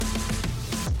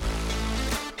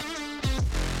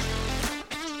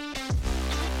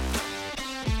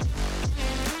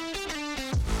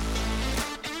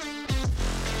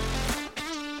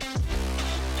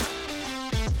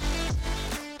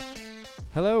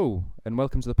Hello, and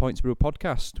welcome to the Points Brew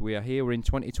podcast. We are here, we're in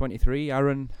 2023.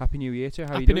 Aaron, Happy New Year to you.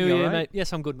 How are you doing? Happy New Year, right? mate.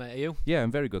 Yes, I'm good, mate. Are you? Yeah, I'm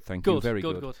very good, thank you. Very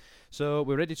good. So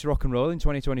we're ready to rock and roll in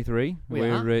 2023.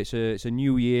 It's a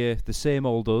new year, the same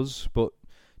old us, but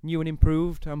new and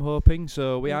improved, I'm hoping.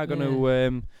 So we are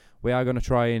going to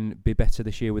try and be better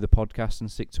this year with the podcast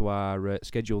and stick to our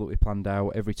schedule that we planned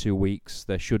out. Every 2 weeks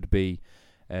there should be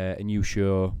a new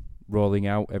show rolling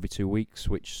out every 2 weeks,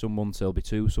 which some months it'll be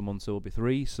 2, some months it'll be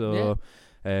 3. So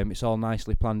it's all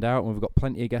nicely planned out, and we've got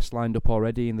plenty of guests lined up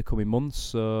already in the coming months.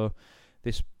 So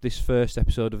this first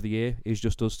episode of the year is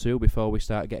just us two before we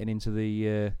start getting into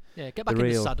the get back in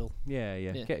the saddle.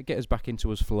 Get us back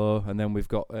into us flow, and then we've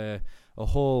got a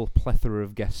whole plethora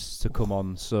of guests to come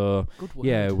on. So good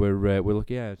word. we're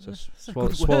looking.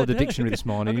 Swallowed the dictionary this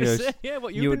morning.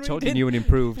 What you've been reading. New and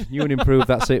improved.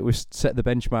 That's it. We've set the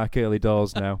benchmark early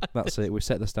doors now. That's it. We've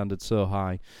set the standard so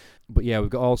high. But yeah, we've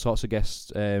got all sorts of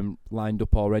guests lined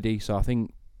up already. So I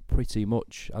think pretty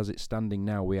much as it's standing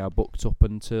now, we are booked up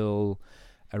until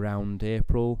around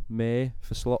April, May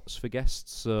for slots for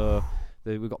guests. So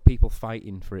we've got people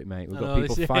fighting for it, mate. We've got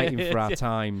people fighting for our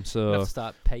time. So we'll have to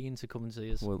start paying to come and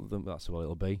see us. Well, that's what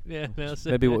it'll be. Yeah,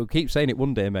 maybe we'll keep saying it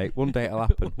one day, mate. One day it'll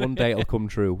happen. One day it'll come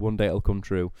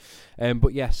true.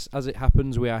 But yes, as it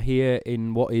happens, we are here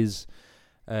in what is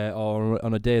or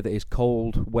on a day that is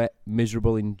cold, wet,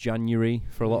 miserable in January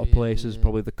for a lot of places.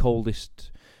 Probably the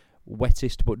coldest,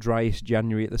 wettest but driest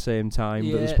January at the same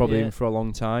time that there's probably been for a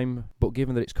long time. But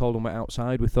given that it's cold and wet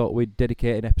outside, we thought we'd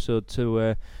dedicate an episode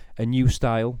to a new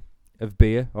style of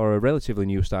beer, or a relatively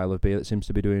new style of beer that seems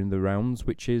to be doing the rounds,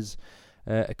 which is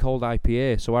a cold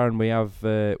IPA. So Aaron, we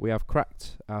have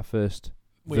cracked our first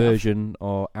version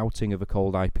or outing of a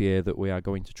cold IPA that we are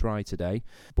going to try today.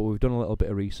 But we've done a little bit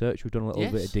of research, we've done a little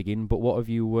bit of digging. But what have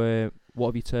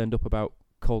you turned up about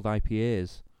cold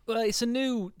IPAs? Well, it's a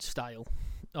new style,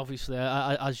 obviously,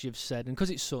 as you've said, and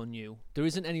because it's so new, there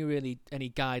isn't any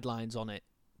guidelines on it.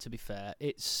 To be fair,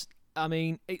 it's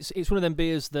one of them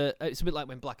beers that it's a bit like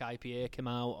when Black IPA came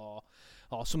out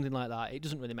or something like that. It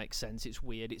doesn't really make sense. It's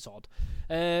weird. It's odd.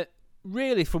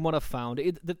 Really, from what I've found,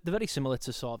 they're very similar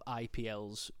to sort of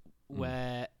IPLs,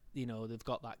 where they've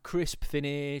got that crisp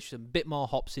finish, a bit more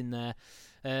hops in there.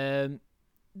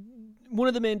 One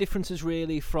of the main differences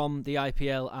really from the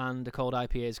IPL and the cold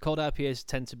IPAs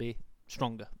tend to be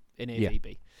stronger in AVB.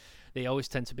 Yeah. They always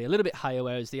tend to be a little bit higher,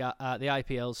 whereas the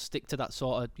IPLs stick to that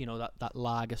sort of that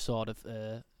lager sort of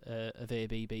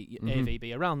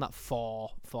AVB around that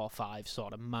 4.5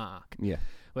 sort of mark. Yeah.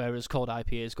 Whereas cold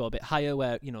IPAs go a bit higher,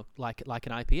 where like an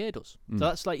IPA does. So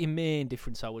that's like your main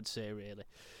difference, I would say. Really,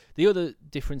 the other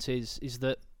difference is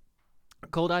that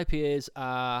cold IPAs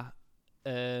are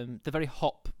they're very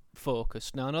hop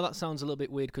focused. Now I know that sounds a little bit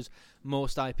weird because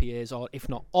most IPAs, or if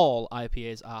not all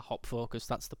IPAs, are hop focused.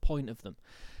 That's the point of them.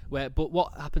 But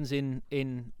what happens in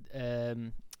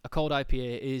a cold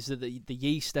IPA is that the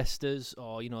yeast esters,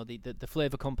 or the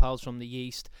flavour compounds from the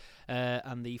yeast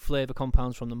and the flavour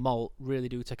compounds from the malt really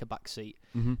do take a back seat.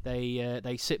 Mm-hmm.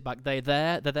 They sit back. They're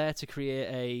there to create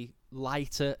a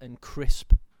lighter and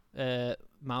crisp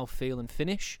mouthfeel and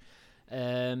finish.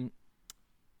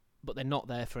 But they're not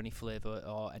there for any flavour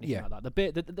or anything like that.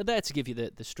 They're there to give you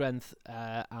the strength,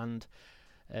 and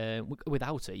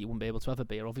without it, you wouldn't be able to have a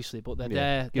beer, obviously. But they're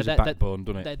there. Gives a backbone,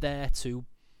 doesn't it? They're there to,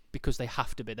 because they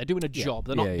have to be. They're doing a job.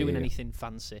 They're not doing anything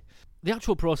fancy. The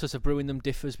actual process of brewing them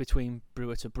differs between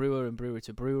brewer to brewer and brewery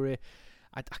to brewery.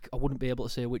 I wouldn't be able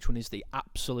to say which one is the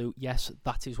absolute yes,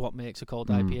 that is what makes a cold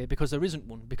IPA, because there isn't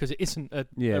one, because it isn't a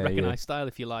recognised style,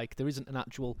 if you like. There isn't an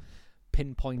actual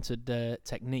pinpointed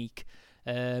technique.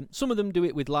 Some of them do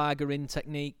it with lagering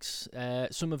techniques.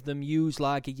 Some of them use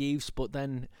lager yeast, but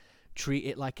then treat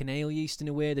it like an ale yeast in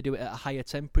a way. They do it at a higher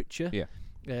temperature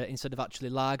instead of actually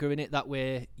lagering it. That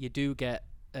way you do get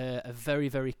a very,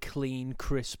 very clean,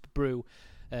 crisp brew,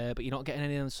 but you're not getting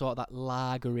any sort of that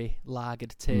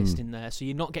lagered taste in there. So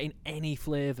you're not getting any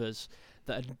flavours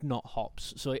that are not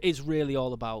hops. So it is really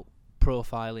all about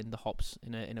profiling the hops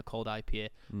in a cold IPA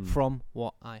from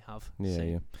what I have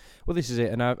seen. Yeah. Well, this is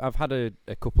it, and I've had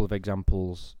a couple of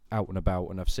examples out and about,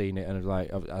 and I've seen it, and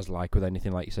as with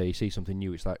anything, like you say, you see something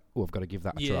new, it's like, oh, I've got to give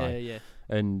that a try. Yeah.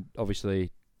 And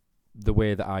obviously, the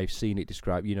way that I've seen it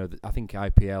described, I think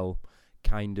IPL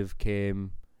kind of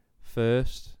came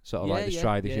first, sort of let's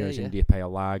try this. It's India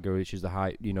Pale Lager, which is the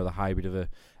hybrid of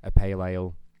a pale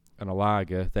ale and a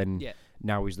lager. Then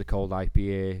now is the cold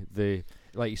IPA,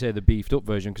 like you say, the beefed up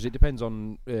version, because it depends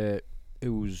on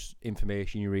whose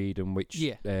information you read and which,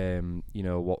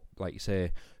 what, like you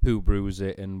say, who brews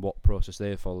it and what process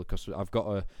they follow. Because I've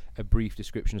got a brief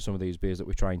description of some of these beers that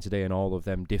we're trying today, and all of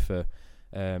them differ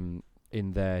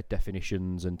in their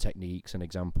definitions and techniques and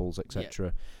examples,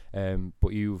 etc.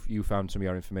 But you found some of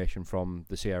your information from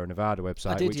the Sierra Nevada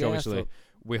website, which obviously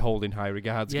we hold in high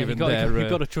regards, given you've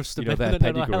got to trust them. Their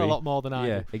pedigree. A lot more than I do.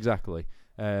 Yeah, exactly.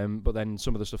 But then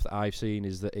some of the stuff that I've seen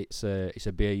is that it's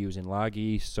a beer using lager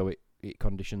yeast, so it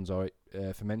conditions or it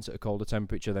ferments at a colder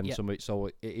temperature than some of it. So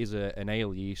it is an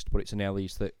ale yeast, but it's an ale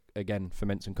yeast that again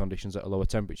ferments and conditions at a lower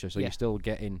temperature. So you're still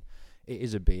getting. It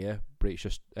is a beer, but it's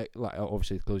just like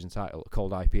obviously the closing title,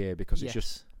 called IPA, because it's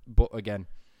just. But again,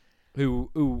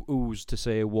 who's to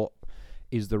say what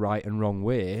is the right and wrong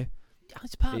way?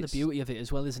 It's part of the beauty of it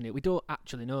as well, isn't it? We don't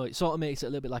actually know. It sort of makes it a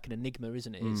little bit like an enigma,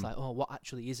 isn't it? It's like, oh, what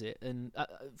actually is it? And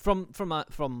from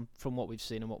what we've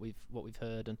seen and what we've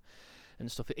heard and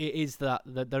stuff, it is that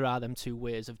there are them two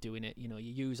ways of doing it. You know,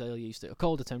 you use ale yeast at a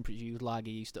colder temperature, you use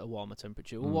lager yeast at a warmer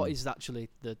temperature. Well, what is actually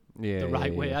the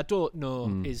right way? I don't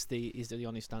know. Is the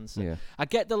honest answer. Yeah. I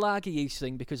get the lager yeast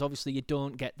thing because obviously you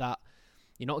don't get that.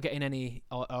 You're not getting any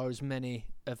or as many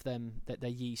of them that they're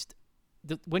yeast.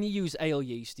 When you use ale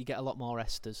yeast, you get a lot more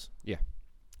esters. Yeah.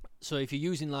 So if you're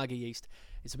using lager yeast,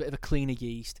 it's a bit of a cleaner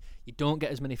yeast. You don't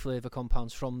get as many flavour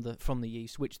compounds from the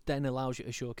yeast, which then allows you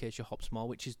to showcase your hops more,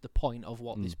 which is the point of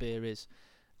what this beer is,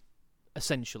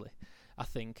 essentially, I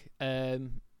think.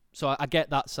 So I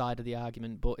get that side of the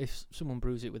argument, but if someone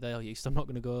brews it with ale yeast, I'm not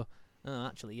going to go, oh,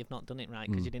 actually, you've not done it right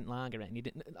because you didn't lager it, and you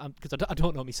didn't, because I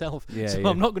don't know myself.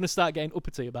 I'm not going to start getting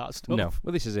uppity about stuff. No,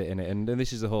 well, this is it, innit? And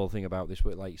this is the whole thing about this.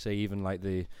 But like, say, even like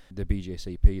the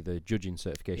BJCP, the judging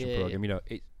certification program, you know,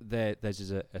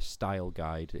 there's a style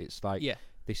guide. It's like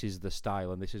this is the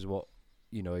style, and this is what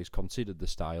is considered the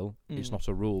style. It's not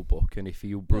a rule book, and if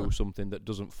you brew something that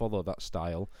doesn't follow that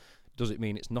style, does it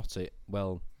mean it's not it?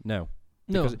 Well, no.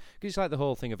 Because it's like the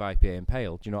whole thing of IPA and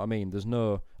pale. Do you know what I mean? There's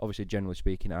no, obviously, generally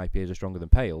speaking, IPAs are stronger than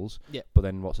pales. Yeah. But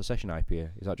then, what's a session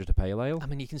IPA? Is that just a pale ale? I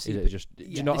mean, you can see. Is it just? Do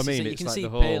you know what I mean? You can see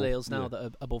pale ales now that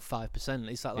are above 5%.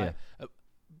 It's like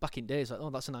back in days, like, oh,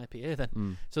 that's an IPA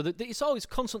then. So it's always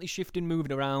constantly shifting,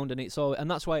 moving around, and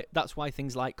that's why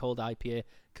things like cold IPA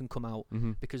can come out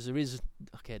because there is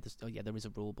there is a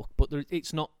rule book, but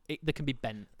it's not. They can be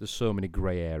bent. There's so many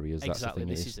grey areas. Exactly,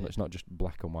 that's the thing. It's not just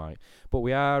black and white. But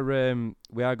we are going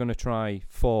to try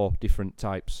 4 different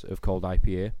types of cold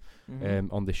IPA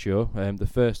on this show. The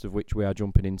first of which we are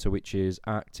jumping into, which is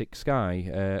Arctic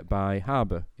Sky by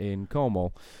Harbour in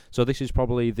Cornwall. So this is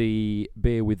probably the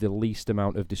beer with the least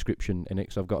amount of description in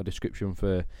it. So I've got a description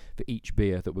for each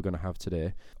beer that we're going to have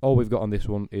today. All we've got on this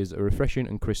one is a refreshing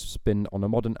and crisp spin on a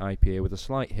modern IPA with a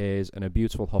slight haze and a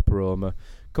beautiful hop aroma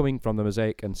coming from the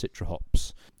Mosaic and Citra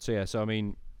hops. So I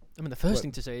mean, the first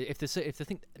thing to say, if they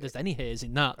think there's any haze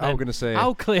in that, I'm going to say,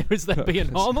 how clear is there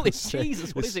being normal?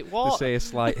 Jesus, what is it? What? To say a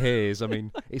slight haze, I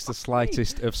mean, it's the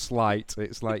slightest of slight.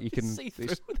 It's like you can see through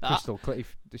it's that. Crystal clear.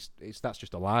 That's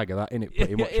just a lager, that innit?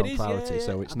 Pretty much on clarity. Yeah.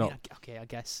 So it's not. Okay, I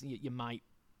guess you might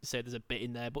say there's a bit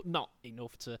in there, but not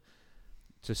enough to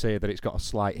say that it's got a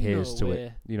slight haze to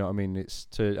it. You know what I mean?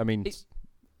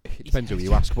 It depends who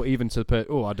you ask, but even to put,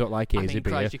 I don't like hazy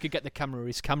beer. Christ, you could get the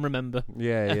camera member.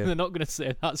 Yeah. They're not going to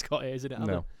say that's got haze in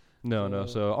it. No.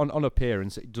 So on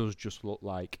appearance, it does just look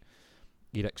like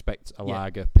you'd expect a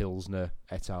lager, Pilsner,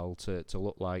 et al. to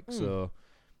look like. So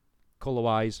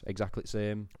colour-wise, exactly the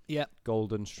same. Yeah.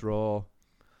 Golden straw.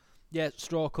 Yeah,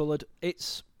 straw-coloured.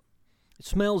 It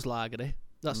smells lagery.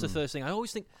 That's the first thing. I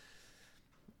always think,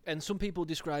 and some people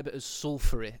describe it as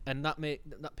sulphury, and that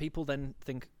people then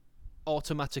think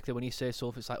automatically when you say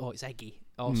sulphur, it's like, it's eggy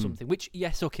or something. Which,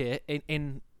 yes, okay,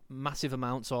 in massive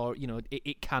amounts, or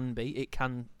it can be. It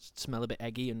can smell a bit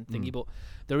eggy and thingy, but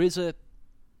there is a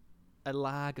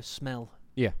lager smell.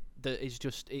 Yeah, that is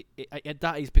just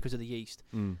that is because of the yeast.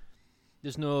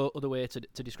 There's no other way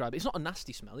to describe it. It's not a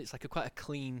nasty smell. It's like quite a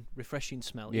clean, refreshing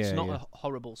smell. It's not a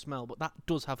horrible smell, but that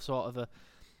does have sort of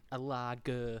a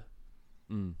lager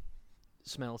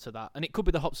smell to that. And it could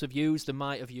be the hops they've used. They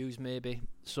might have used maybe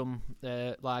some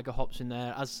lager hops in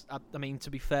there. To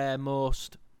be fair,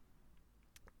 most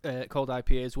cold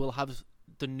IPAs will have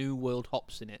the New World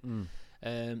hops in it.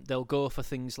 They'll go for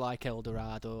things like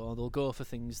Eldorado, or they'll go for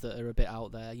things that are a bit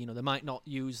out there. They might not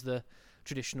use the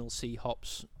traditional C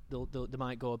hops. They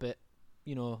might go a bit,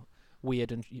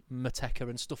 weird and Mateca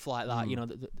and stuff like that.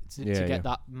 To get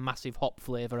that massive hop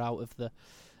flavour out of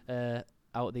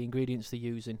the ingredients they're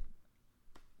using.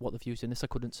 What they've used in this, I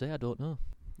couldn't say. I don't know.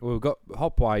 Well, we've got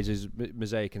hop-wise is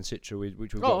Mosaic and Citra,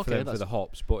 which we've got for them for the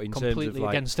hops. But in terms of completely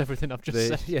against everything I've just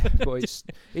said. Yeah, but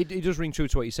it does ring true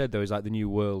to what you said though. Is like the New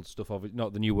World stuff of it,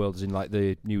 not the New World as in like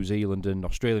the New Zealand and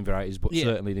Australian varieties, but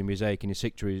certainly the Mosaic and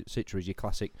your Citra is your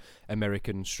classic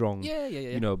American strong.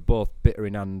 Yeah. Both bitter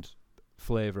in and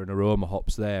flavour and aroma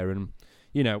hops there, and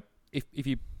you know,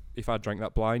 if I drank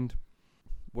that blind,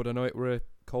 would I know it were a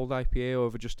cold IPA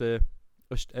over just a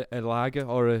lager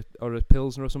or a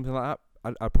pilsner or something like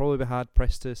that? I'd probably be hard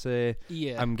pressed to say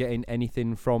I'm getting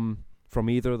anything from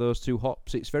either of those two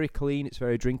hops. It's very clean, it's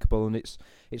very drinkable, and it's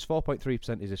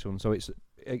 4.3% is this one. So it's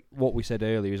what we said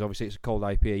earlier is obviously it's a cold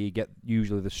IPA. You get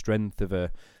usually the strength of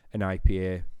an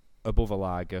IPA above a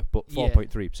lager, but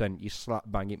 4.3%, you slap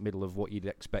bang in middle of what you'd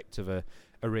expect of a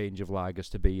range of lagers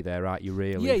to be there, aren't you?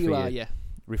 Really, you are. Yeah,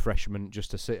 refreshment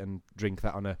just to sit and drink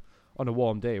that on a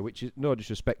warm day, which is no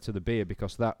disrespect to the beer,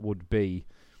 because that would be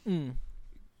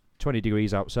 20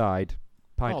 degrees outside.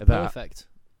 Pint of that, perfect.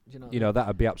 You know,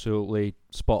 that'd be absolutely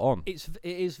spot on. It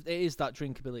is that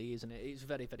drinkability, isn't it? It's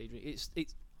very, very drink.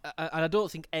 And I don't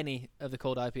think any of the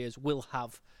cold IPAs will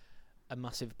have a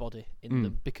massive body in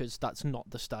them, because that's not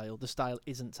the style. The style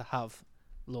isn't to have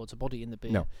loads of body in the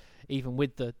beer. No. Even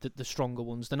with the stronger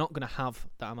ones, they're not going to have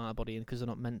that amount of body in because they're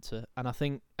not meant to. And I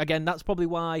think, again, that's probably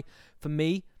why, for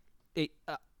me,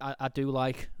 I do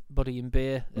like body in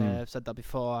beer. I've said that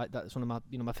before. That's one of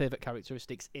my favourite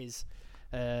characteristics is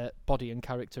body and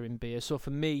character in beer. So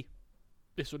for me,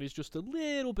 this one is just a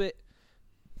little bit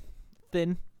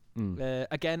thin.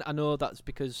 Again, I know that's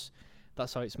because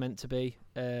that's how it's meant to be.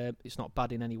 It's not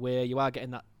bad in any way. You are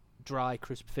getting that dry,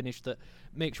 crisp finish that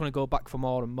makes you want to go back for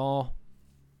more and more.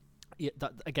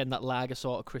 That lager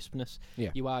sort of crispness.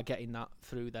 Yeah. You are getting that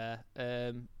through there.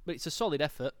 But it's a solid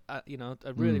effort. A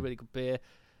really, really good beer.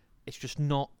 It's just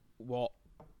not what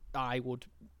I would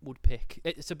pick.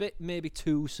 It's a bit maybe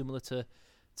too similar to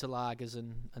lagers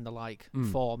and the like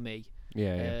for me.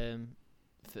 Yeah.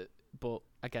 But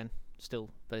again, still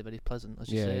very, very pleasant, as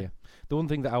you say. Yeah. The one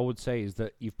thing that I would say is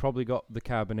that you've probably got the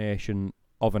carbonation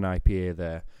of an IPA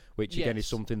there, which again is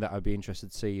something that I'd be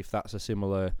interested to see if that's a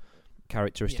similar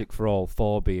characteristic for all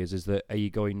four beers. Is that, are you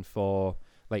going for,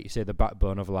 like you say, the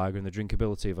backbone of a lager and the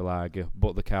drinkability of a lager,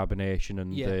 but the carbonation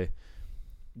and the,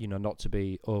 not to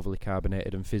be overly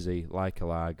carbonated and fizzy like a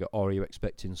lager, or are you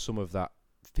expecting some of that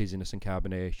fizziness and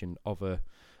carbonation of a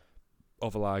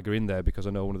lager in there? Because I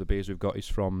know one of the beers we've got is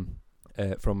from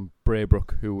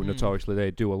Braybrook, who notoriously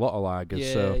they do a lot of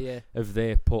lagers. Have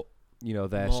they put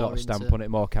their more sort of stamp on it,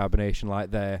 more carbonation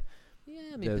like they're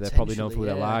probably known for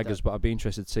their lagers, but I'd be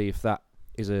interested to see if that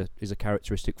is a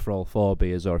characteristic for all four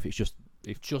beers, or if it's just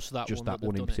that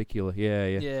one in particular.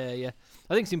 Yeah.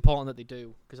 I think it's important that they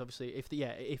do, because obviously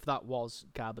if that was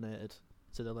carbonated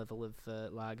to the level of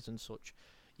lagers and such,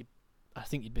 I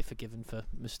think you'd be forgiven for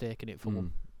mistaking it for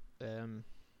one.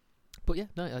 But yeah,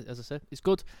 no, as I said, it's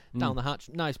good. Down the hatch,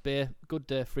 nice beer,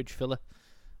 good fridge filler.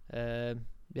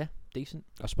 Decent.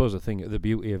 I suppose the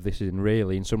beauty of this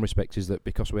in some respects is that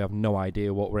because we have no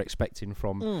idea what we're expecting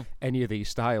from any of these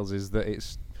styles, is that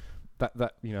it's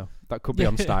that could be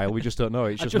on style. We just don't know.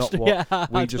 It's just not what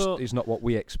it's not what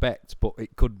we expect, but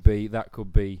it could be. That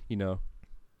could be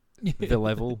the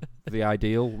level, the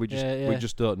ideal. We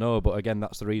just don't know. But again,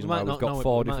 that's the reason why we've got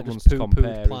four different ones to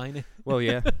compare. Well,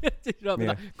 yeah.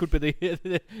 Could be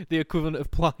the equivalent of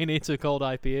Pliny to cold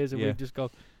IPAs, and we've just gone,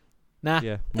 nah.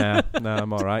 Yeah, nah,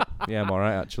 I'm all right. Yeah, I'm all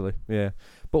right actually. Yeah,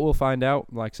 but we'll find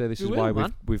out. Like I say, this is why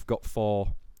we've got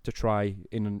four to try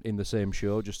in the same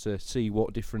show, just to see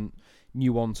what different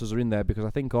nuances are in there. Because I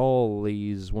think all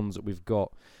these ones that we've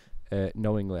got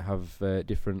knowingly have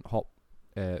different hop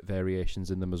variations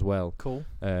in them as well. Cool.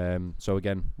 So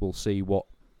again, we'll see what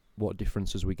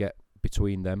differences we get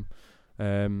between them,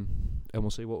 and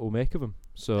we'll see what we'll make of them.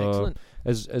 So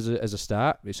as a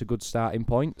start, it's a good starting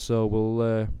point. So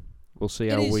we'll see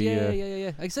how we.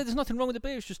 Yeah. Like I said, there's nothing wrong with the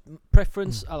beer. It's just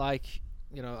preference. I like.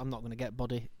 I'm not going to get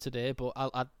body today, but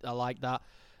I like that,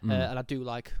 and I do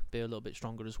like beer a little bit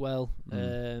stronger as well.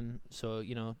 So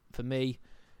for me,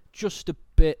 just a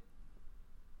bit.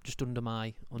 Just under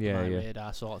my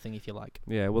radar sort of thing, if you like.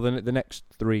 Yeah, well, the next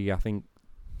three, I think,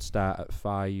 start at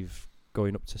 5,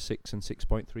 going up to 6 and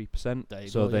 6.3%.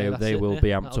 So they will be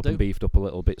amped up and beefed up a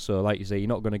little bit. So, like you say, you're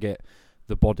not going to get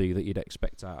the body that you'd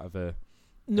expect out of a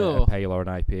pale or an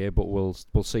IPA, but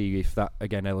we'll see if that,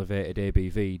 again, elevated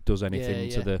ABV does anything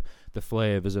to the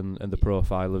flavours and the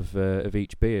profile of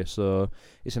each beer. So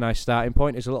it's a nice starting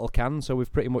point. It's a little can, so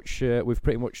we've pretty much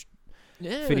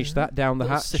finish that down the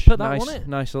hatch.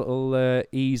 Nice little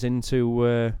ease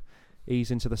into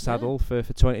the saddle for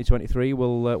 2023.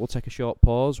 We'll take a short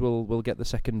pause. We'll get the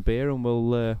second beer and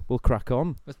we'll crack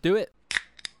on. Let's do it.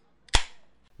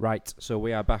 Right, so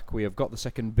we are back. We have got the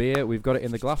second beer. We've got it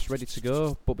in the glass, ready to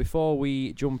go. But before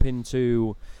we jump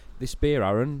into this beer,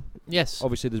 Aaron. Yes.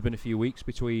 Obviously, there's been a few weeks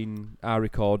between our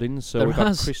recordings, so we've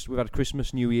had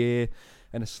Christmas, New Year.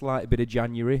 and a slight bit of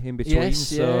January in between. Yes,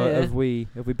 so yeah. have we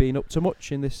been up to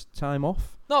much in this time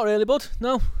off? Not really, bud.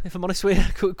 No, if I'm honest with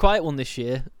you, quiet one this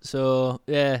year. So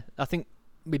yeah, I think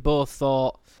we both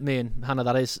thought, me and Hannah,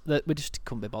 that we just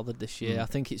couldn't be bothered this year. I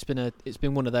think it's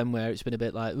been one of them where it's been a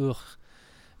bit like, ugh,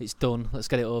 it's done. Let's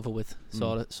get it over with.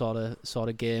 Sort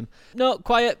of game. No,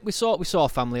 quiet. We saw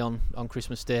family on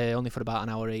Christmas Day, only for about an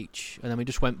hour each, and then we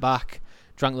just went back,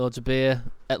 drank loads of beer,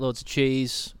 ate loads of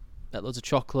cheese, ate loads of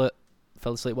chocolate,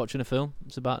 fell asleep watching a film.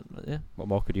 It's about What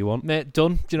more could you want? Mate,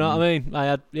 done. Do you know what I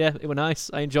mean? It was nice.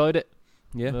 I enjoyed it.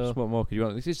 Yeah, so what more could you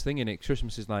want? This is the thing, innit?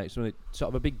 Christmas is like sort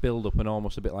of a big build-up and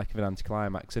almost a bit like an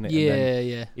anticlimax, isn't it?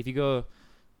 Yeah. If you go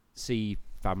see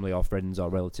family or friends or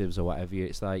relatives or whatever,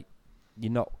 it's like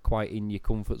you're not quite in your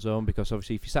comfort zone, because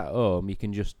obviously if you sat at home, you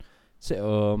can just sit at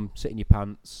home, sit in your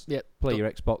pants, play your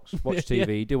Xbox, watch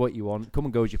TV, do what you want, come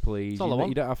and go as you please.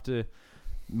 You don't have to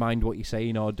mind what you're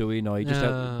saying or doing, or you just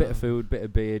have a bit of food, bit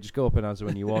of beer, just go up and answer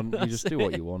when you want. You just do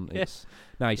what you want. It's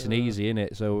nice and easy,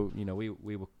 innit? So,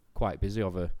 we were quite busy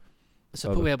over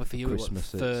So put me over for you.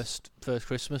 Christmas, first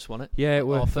Christmas, wasn't it? Yeah, it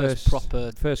was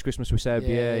first Christmas with Seb.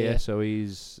 Yeah. So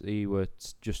he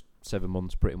was just 7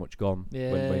 months pretty much gone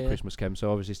when Christmas came.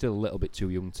 So obviously still a little bit too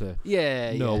young to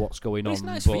know what's going on. It's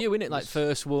nice for you, isn't it? Like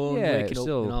first one, waking up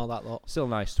and all that lot. Still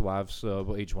nice to have. So,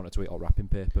 but he just wanted to eat all wrapping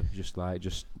paper. Just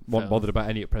wasn't bothered about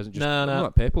any at present. Just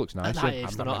that paper looks nice.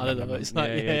 It's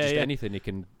like just anything he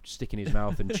can stick in his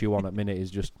mouth and chew on at minute is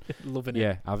just loving it.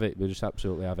 Yeah, have it. We just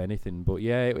absolutely have anything. But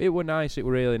yeah, it were nice. It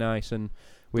were really nice, and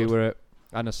we were at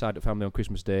Anna's side of family on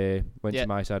Christmas Day. Went to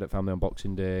my side of family on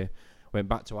Boxing Day. Went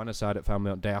back to Anna's side of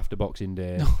family on day after Boxing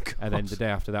Day. And then the day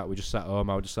after that, we just sat home.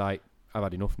 I was just like, I've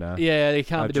had enough now. Yeah, you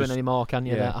can't be doing any more, can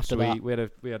you? After that, we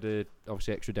had a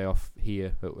obviously extra day off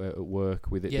here at work,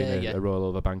 with it being a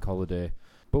rollover bank holiday.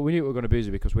 But we knew we were going to be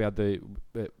busy because we had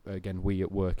we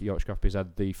at work at Yorkshire Craft Beers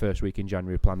had the first week in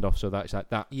January planned off. So that's like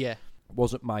that. Yeah.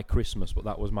 Wasn't my Christmas, but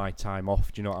that was my time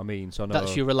off. Do you know what I mean? So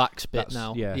that's your relaxed bit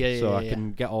now. So I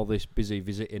can get all this busy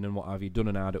visiting and what have you done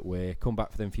and out at way. Come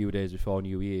back for them few days before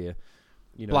New Year.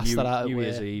 Blast that out New at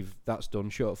Year's way. Eve. That's done.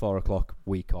 Shut at 4 o'clock.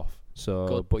 Week off. So,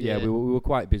 good, but we were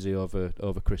quite busy over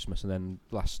Christmas, and then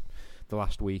the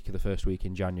last week, the first week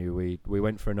in January, we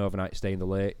went for an overnight stay in the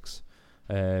lakes.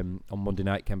 On Monday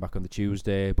night, came back on the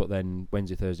Tuesday, but then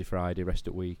Wednesday, Thursday, Friday, rest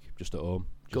at week, just at home.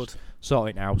 Good.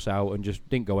 Sorting house out and just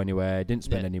didn't go anywhere, didn't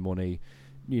spend any money.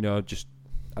 I just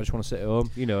want to sit at home.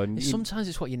 And sometimes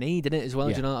it's what you need, isn't it? As well,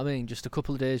 do you know what I mean? Just a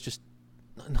couple of days, just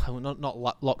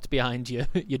not locked behind your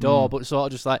door, but sort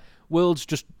of just like world's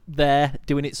just there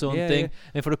doing its own thing.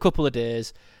 And for a couple of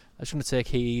days, I just want to take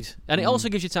heed, and it also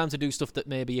gives you time to do stuff that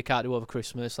maybe you can't do over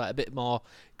Christmas, like a bit more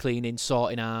cleaning,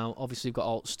 sorting out. Obviously, you've got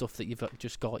all stuff that you've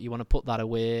just got. You want to put that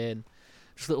away, and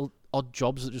just little odd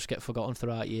jobs that just get forgotten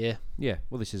throughout the year. Yeah,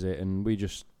 well, this is it, and we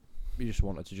just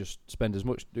wanted to just spend as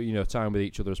much time with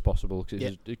each other as possible,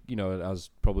 because as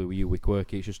probably with you with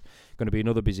Quirky, it's just going to be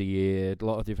another busy year, a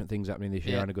lot of different things happening this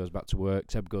year. Anna goes back to work,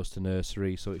 Seb goes to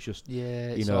nursery, so it's just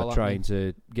trying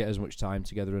to get as much time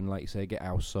together and, like you say, get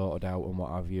house sorted out and what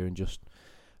have you, and just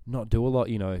not do a lot.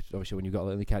 Obviously when you've got a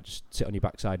little, you can't just sit on your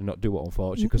backside and not do it,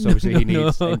 unfortunately, because obviously he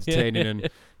needs entertaining and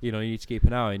you need to keep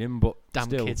an eye on him. But damn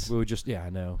still, kids. we were just I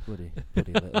know, bloody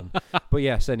little. But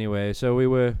yes, anyway, so we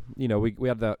were, we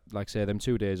had that, like I say, them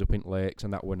 2 days up in Lakes,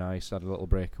 and that were nice. Had a little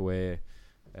breakaway,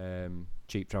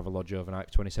 cheap travel lodge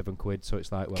overnight for £27. So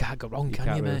it's like, well, can't go wrong, you can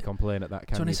can't you, really mate? complain at that,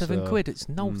 can you? £27.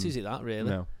 It's is it that really?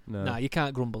 No. Nah, you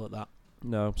can't grumble at that.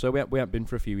 No, so we haven't been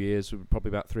for a few years, probably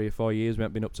about 3 or 4 years. We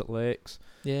haven't been up to Lakes.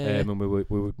 Yeah. And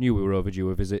we knew we were overdue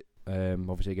a visit.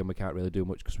 Obviously, again, we can't really do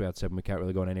much because we had Seb. We can't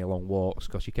really go on any long walks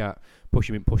because you can't push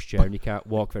him in pushchair and you can't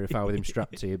walk very far with him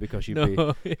strapped to you because you'd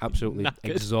be absolutely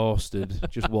exhausted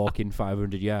just walking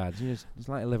 500 yards. It's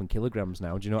like 11 kilograms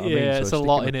now. Do you know what I mean? Yeah, it's a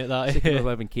lot in it. That sticking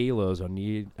 11 kilos on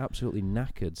you, absolutely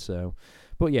knackered. So,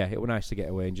 but yeah, it was nice to get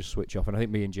away and just switch off. And I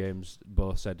think me and James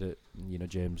both said that.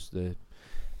 James, the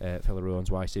fellow who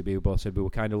owns YCB, we both said we were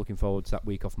kind of looking forward to that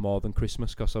week off more than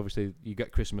Christmas, because obviously you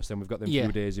get Christmas, then we've got them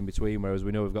few days in between, whereas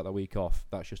we know we've got that week off.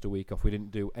 That's just a week off. We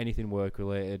didn't do anything work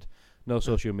related, no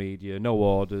social media, no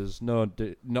orders,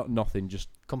 nothing, just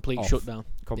complete shutdown.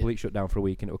 Complete shutdown for a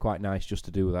week, and it was quite nice just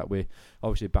to do that. We're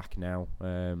obviously back now,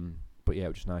 but yeah, it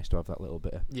was just nice to have that little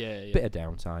bit of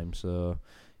downtime. So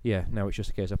yeah, now it's just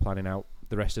a case of planning out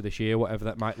the rest of this year, whatever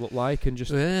that might look like, and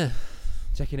just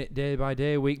taking it day by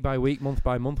day, week by week, month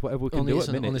by month, whatever we can do at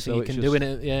minute. Honestly, you can do in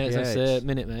it. Yeah, it's a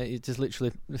minute, mate. You just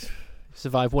literally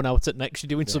survive 1 hour at next. You're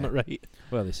doing something right.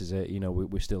 Well, this is it.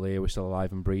 We're still here. We're still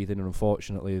alive and breathing. And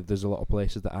unfortunately, there's a lot of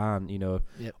places that aren't.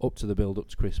 Up to the build up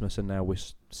to Christmas, and now we're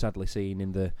sadly seeing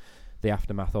in the the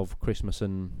aftermath of Christmas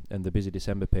and the busy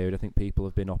December period. I think people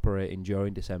have been operating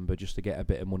during December just to get a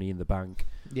bit of money in the bank,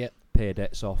 pay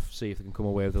debts off, see if they can come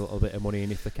away with a little bit of money,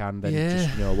 and if they can, then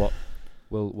just, you know what,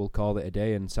 we'll call it a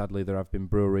day. And sadly, there have been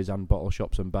breweries and bottle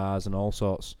shops and bars and all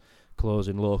sorts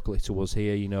closing locally to us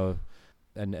here, you know,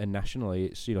 and nationally.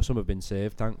 It's, you know, some have been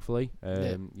saved, thankfully.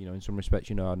 You know, in some respects,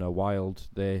 you know, I know Wild,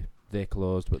 they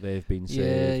closed, but they've been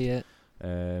saved.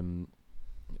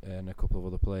 And a couple of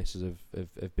other places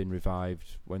have been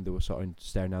revived when they were sort of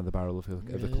staring down the barrel of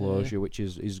a closure, which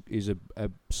is a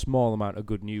small amount of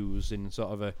good news in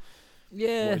sort of a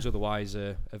what is otherwise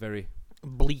a very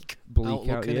bleak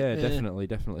out. Yeah, definitely.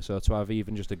 So to have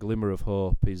even just a glimmer of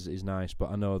hope is nice,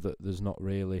 but I know that there's not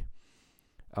really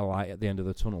a light at the end of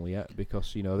the tunnel yet,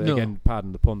 because, you know, again,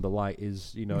 pardon the pun, the light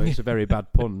is, you know, it's a very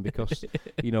bad pun, because,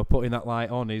 you know, putting that light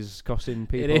on is costing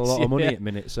people a lot of money at the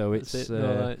minute. So we just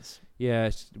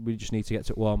need to get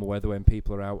to warmer weather when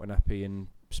people are out and happy and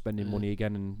spending money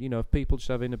again, and, you know, people just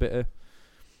having a bit of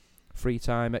free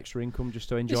time, extra income just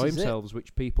to enjoy themselves,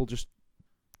 which people just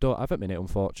don't have at the minute,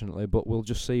 unfortunately. But we'll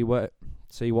just see what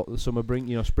the summer brings,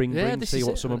 you know, spring brings, see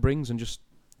what summer brings, and just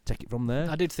take it from there.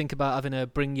 I did think about having a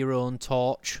bring your own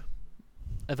torch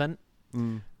event.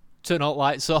 Turn all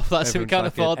lights off. That's it. We can't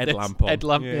afford this.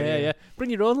 Headlamp. Yeah.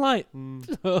 Bring your own light.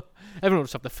 Everyone will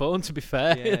just have the phone. To be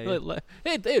fair,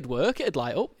 it'd work. It'd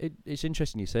light up. It's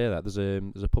interesting you say that. There's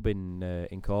a pub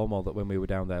in Cornwall that when we were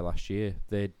down there last year,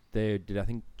 they did, I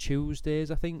think,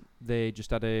 Tuesdays. I think they just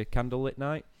had a candlelit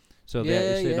night. So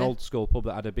it's an old school pub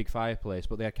that had a big fireplace,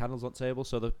 but they had candles on the table,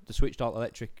 so they switched all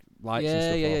electric lights and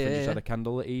stuff off, and just had a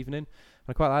candlelit evening.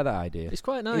 I quite like that idea. It's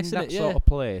quite nice, in that sort of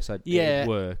place. It'd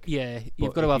work. Yeah,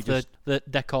 you've got to have the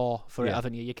decor for it,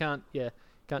 haven't you? You can't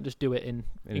just do it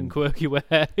in quirky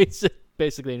wear. It's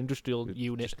basically an industrial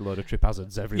unit. Just a load of trip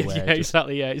hazards everywhere.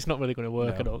 Exactly. Yeah, it's not really going to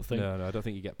work. I don't think. No, I don't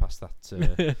think you get past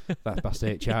that. That past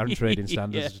HR and trading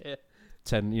standards.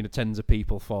 Tens of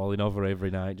people falling over every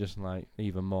night, just like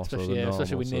even more so than normal.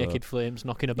 Especially with naked flames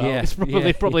knocking about. It's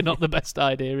probably not the best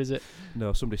idea, is it?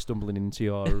 No, somebody stumbling into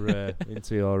your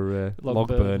log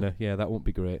burner. Yeah, that won't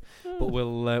be great. But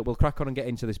we'll crack on and get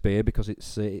into this beer, because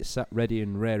it's sat ready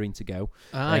and raring to go.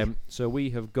 So we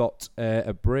have got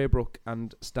a Braybrook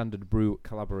and Standard Brew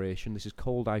collaboration. This is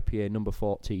Cold IPA number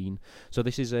 14. So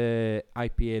this is a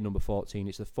IPA number 14.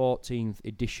 It's the 14th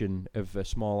edition of a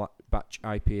small batch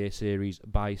IPA series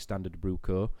by Standard Brew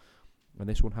Co. And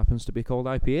this one happens to be called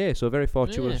IPA, so very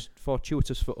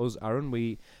fortuitous for us, Aaron.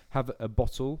 We have a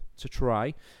bottle to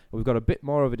try. We've got a bit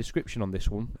more of a description on this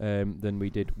one than we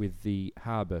did with the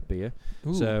Harbour beer.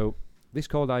 Ooh. So this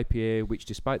Cold IPA, which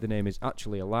despite the name is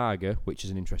actually a lager, which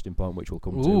is an interesting point which we'll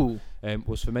come to,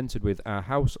 was fermented with our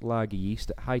house lager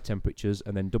yeast at high temperatures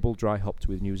and then double dry hopped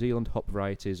with New Zealand hop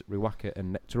varieties Riwaka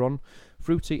and Nectaron.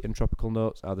 Fruity and tropical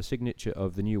notes are the signature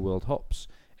of the New World hops,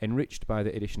 enriched by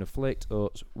the addition of flaked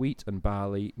oats, wheat and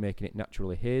barley, making it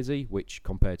naturally hazy, which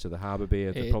compared to the Harbour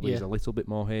beer, there probably is a little bit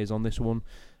more haze on this one.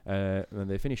 And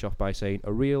they finish off by saying,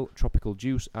 a real tropical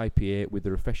juice IPA with the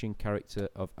refreshing character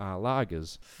of our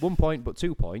lagers. 1 point, but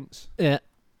 2 points. Yeah.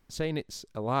 Saying it's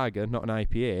a lager, not an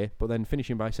IPA, but then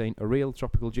finishing by saying, a real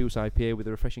tropical juice IPA with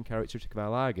the refreshing characteristic of our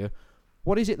lager.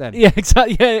 What is it then? Yeah,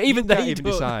 exactly. Yeah, even they even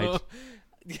decide.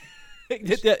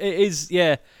 It is,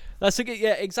 yeah. That's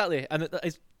exactly, and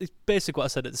it's basically what I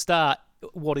said at the start.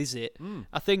 What is it?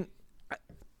 I think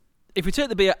if we take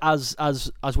the beer as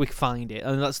we find it,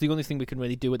 and that's the only thing we can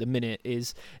really do at the minute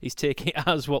is take it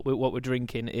as what we're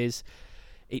drinking. Is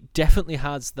it definitely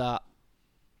has that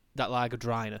lager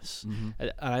dryness,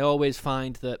 and I always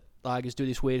find that lagers do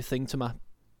this weird thing to my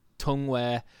tongue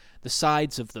where the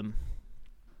sides of them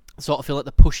sort of feel like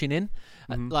they're pushing in.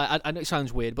 Like I know it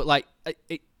sounds weird, but like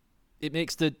it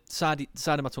makes the side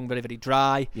of my tongue very, very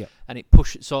dry, and it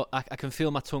pushes. So I can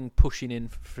feel my tongue pushing in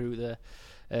through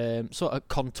the sort of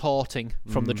contorting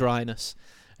from the dryness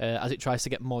as it tries to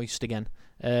get moist again,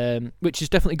 which has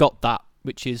definitely got that,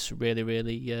 which is really,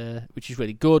 really, which is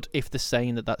really good if they're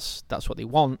saying that's what they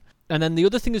want. And then the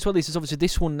other thing as well is obviously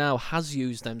this one now has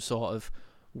used them sort of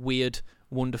weird,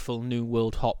 wonderful New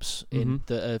World hops in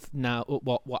that have now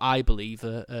what I believe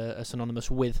are synonymous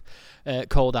with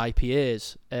cold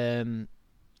IPAs.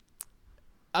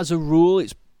 As a rule,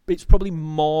 it's probably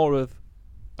more of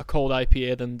a cold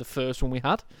IPA than the first one we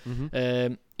had.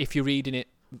 If you're reading it,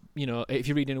 if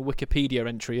you're reading a Wikipedia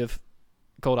entry of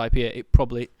cold IPA, it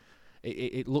probably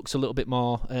it looks a little bit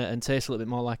more and tastes a little bit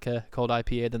more like a cold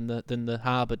IPA than the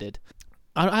Harbour did.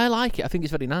 I like it. I think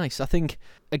it's very nice. I think,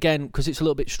 again, because it's a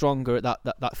little bit stronger at that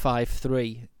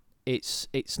 5.3,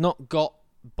 it's not got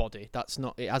body.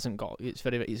 It hasn't got. It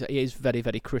is very,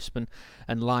 very crisp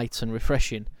and light and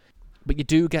refreshing. but you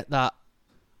do get that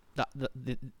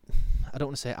I don't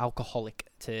want to say alcoholic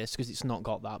taste because it's not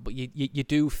got that, but you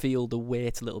do feel the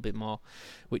weight a little bit more,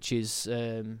 which is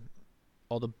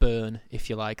or the burn, if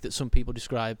you like, that some people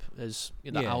describe as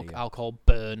alcohol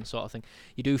burn sort of thing.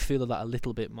 You do feel that a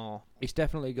little bit more. It's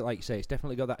definitely, like you say, it's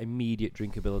definitely got that immediate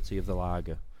drinkability of the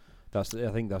lager. I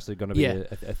think that's going to be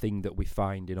a thing that we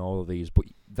find in all of these. But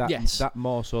that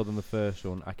more so than the first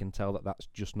one, I can tell that that's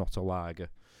just not a lager.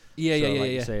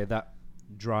 You say, that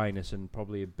dryness and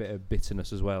probably a bit of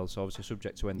bitterness as well. So obviously,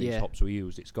 subject to when these hops were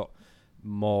used, it's got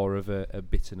more of a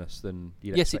bitterness than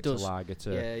you'd expect a lager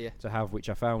to have, which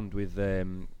I found with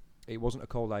it wasn't a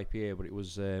cold IPA, but it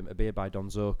was a beer by Don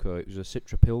Zoco. It was a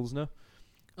Citra Pilsner.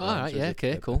 Cool.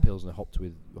 A Pilsner hopped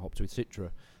with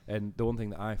Citra. And the one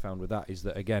thing that I found with that is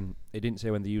that, again, it didn't say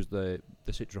when they used the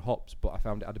Citra hops, but I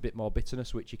found it had a bit more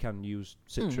bitterness, which you can use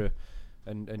Citra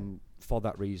and for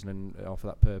that reason or for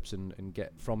that purpose and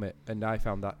get from it. And I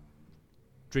found that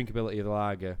drinkability of the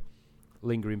lager,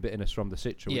 lingering bitterness from the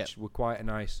Citra, which were quite a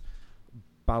nice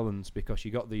balance, because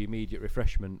you got the immediate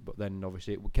refreshment, but then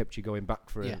obviously it kept you going back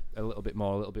for a little bit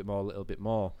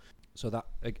more. So that,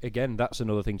 again, that's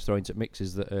another thing to throw into mix,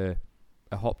 is that a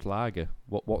hopped lager.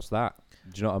 What's that?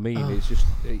 Do you know what I mean? It's just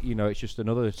it's just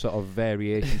another sort of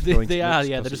variation.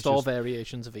 They're just all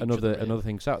variations of each other. Another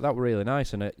thing. So that were really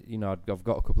nice, and I've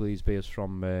got a couple of these beers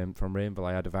from Rainville.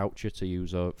 I had a voucher to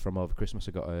use from over Christmas.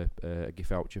 I got a gift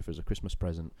voucher as a Christmas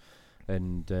present,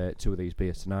 and 2 of these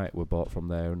beers tonight were bought from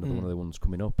there. Another one of the ones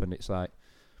coming up, and it's like,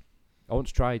 I want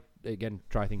to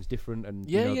try things different, and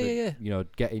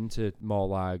get into more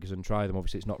lagers and try them.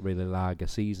 Obviously, it's not really lager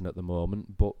season at the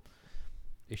moment, but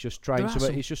it's just trying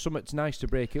something. It's just something that's nice to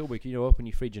break it up with. Open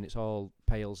your fridge and it's all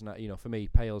pales. For me,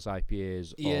 pales,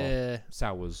 IPAs, or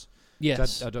sours.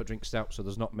 Yes, I don't drink stout, so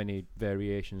there's not many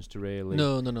variations to really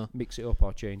mix it up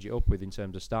or change it up with in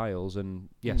terms of styles. And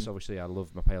yes, obviously, I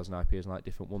love my pales and IPAs and like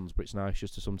different ones, but it's nice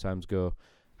just to sometimes go,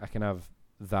 I can have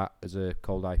that as a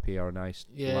cold IPA or a nice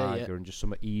lager, and just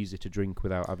something easy to drink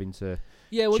without having to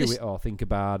chew it or think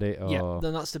about it.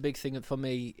 Then that's the big thing for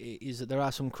me, is that there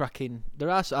are some cracking.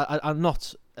 I'm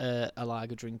not a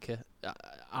lager drinker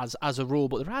as a rule,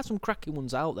 but there are some cracking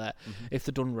ones out there if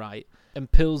they're done right.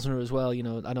 And Pilsner as well.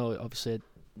 I know obviously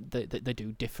they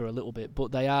do differ a little bit,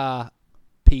 but they are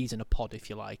peas in a pod, if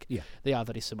you like. Yeah, they are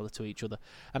very similar to each other.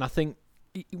 And I think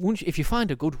if you find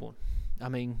a good one, I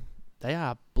mean, they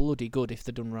are bloody good if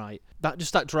they're done right. That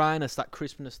dryness, that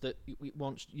crispness that we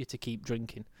want you to keep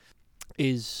drinking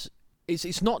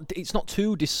it's not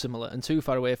too dissimilar and too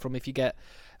far away from if you get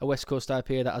a West Coast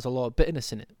IPA that has a lot of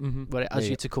bitterness in it, where it has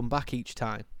you to come back each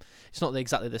time. It's not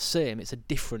exactly the same. It's a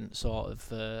different sort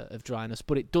of dryness,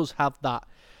 but it does have that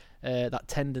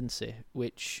tendency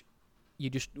which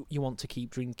you want to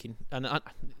keep drinking, and it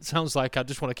sounds like I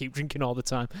just want to keep drinking all the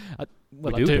time. I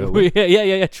do.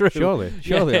 Yeah, true. Surely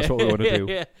that's what we want to do.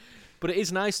 Yeah. But it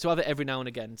is nice to have it every now and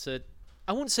again.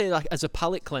 I wouldn't say like as a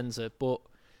palate cleanser, but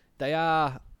they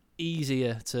are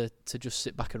easier to just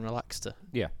sit back and relax to.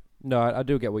 Yeah, no, I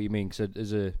do get what you mean. Because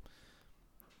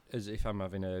as if I'm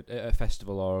having a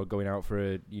festival or going out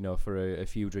for a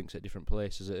few drinks at different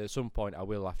places, at some point I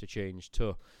will have to change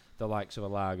to the likes of a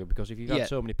lager, because if you've got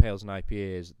so many pales and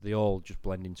IPAs, they all just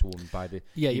blend into one by the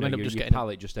you end up just your getting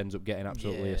palate just ends up getting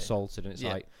absolutely assaulted, and it's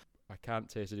like, I can't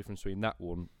taste the difference between that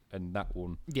one and that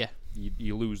one. Yeah,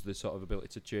 you lose the sort of ability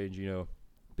to change,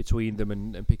 between them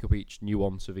and pick up each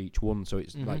nuance of each one. So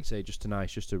it's like, say, just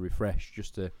to refresh,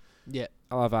 just to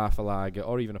I'll have half a lager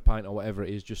or even a pint or whatever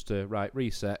it is, just to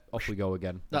reset, off we go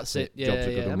again. That's it.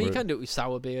 Yeah. I mean, you can do it with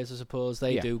sour beers, I suppose.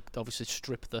 They do obviously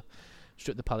strip the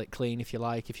palate clean, if you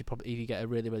like. If you get a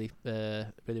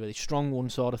really strong one,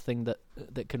 sort of thing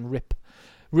that can rip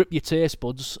your taste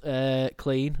buds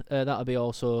clean, that'll be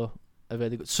also a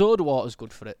really good. Soda water's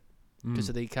good for it because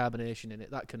of the carbonation in it.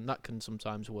 That can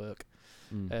sometimes work.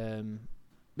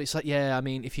 But it's like, I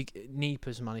mean, if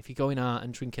Neepers, man, if you're going out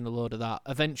and drinking a load of that,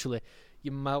 eventually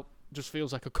your mouth just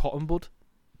feels like a cotton bud,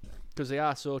 because they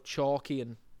are so chalky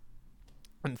and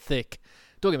thick.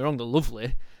 Don't get me wrong, they're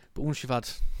lovely, but once you've had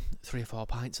 3 or 4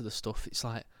 pints of the stuff, it's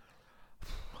like,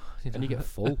 and you get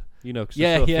full, because it's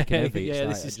so thick and heavy.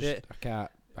 This is it.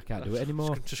 I can't do it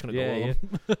anymore. I'm just gonna go home.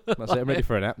 That's it. I'm ready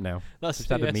for a nap now. I've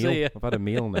had a meal. I've had a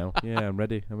meal now. Yeah, I'm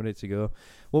ready. I'm ready to go.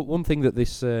 Well, one thing that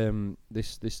this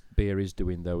beer is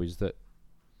doing, though, is that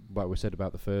what we said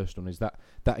about the first one is that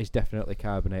is definitely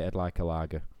carbonated like a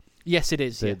lager. Yes, it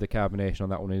is. The carbonation on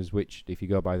that one is, which, if you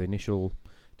go by the initial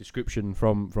description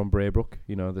from Braybrook,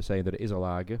 they're saying that it is a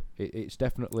lager. It's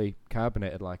definitely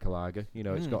carbonated like a lager.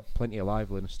 It's got plenty of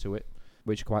liveliness to it,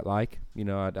 which I quite like.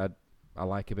 I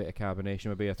like a bit of carbonation.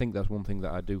 Maybe I think that's one thing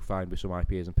that I do find with some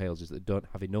IPAs and pales is that they don't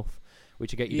have enough,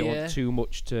 which again you don't want too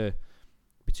much to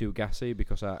be too gassy,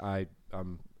 because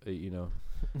I'm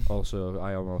also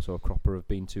I am also a cropper of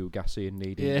being too gassy and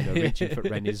needing reaching for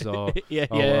Rennies or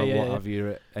what have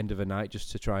you at end of a night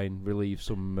just to try and relieve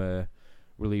some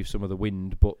of the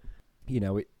wind. But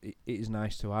it is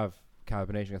nice to have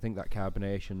carbonation. I think that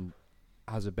carbonation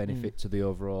has a benefit to the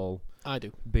overall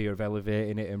beer of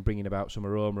elevating it and bringing about some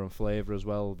aroma and flavour as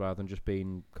well, rather than just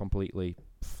being completely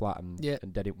flat and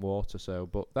dead in water. So,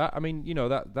 but that, I mean,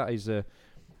 that is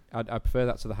I prefer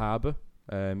that to the Harbour.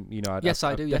 I do.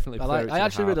 Definitely. I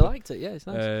actually really liked it. Yeah, it's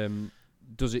nice.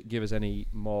 Does it give us any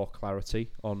more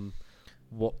clarity on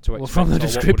what to expect? From the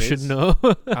description, no.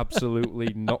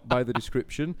 Absolutely not by the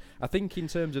description. I think in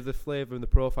terms of the flavour and the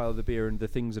profile of the beer and the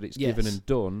things that it's given and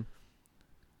done,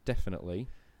 definitely.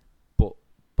 But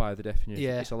by the definition,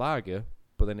 it's a lager,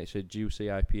 but then it's a juicy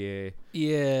IPA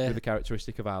with the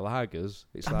characteristic of our lagers.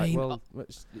 It's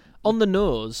on the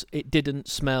nose, it didn't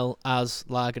smell as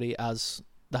lagery as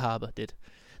the Harbour did.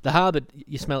 The Harbour,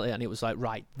 you smell it and it was like,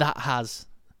 right, that has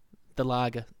the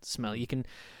lager smell. You can,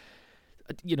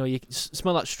 you can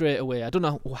smell that straight away. I don't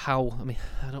know how. I mean,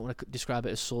 I don't want to describe it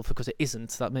as sulphur because it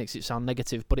isn't. That makes it sound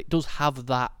negative, but it does have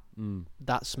that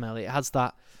smell. It has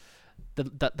that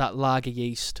lager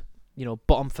yeast,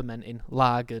 bottom fermenting,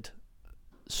 lagered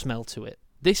smell to it.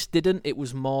 This didn't. It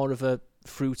was more of a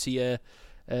fruitier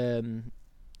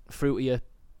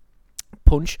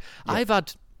punch. Yeah. I've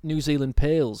had New Zealand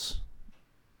pales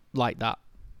like that.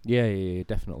 Yeah,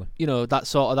 definitely. That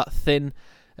sort of that thin,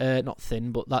 not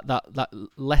thin, but that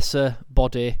lesser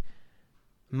body,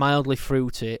 mildly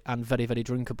fruity and very, very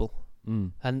drinkable.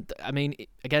 And I mean,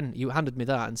 again, you handed me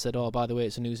that and said, "Oh, by the way,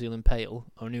 it's a New Zealand pale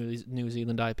or New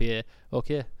Zealand IPA."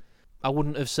 Okay, I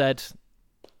wouldn't have said,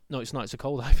 "No, it's not. It's a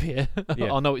cold IPA."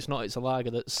 Or no, it's not. It's a lager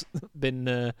that's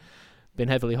been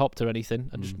heavily hopped or anything.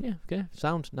 And just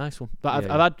sound nice one. But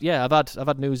I've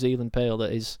had New Zealand pale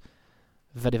that is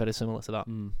very, very similar to that.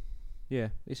 Yeah,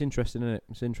 it's interesting, isn't it?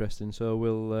 It's interesting. So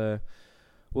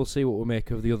we'll see what we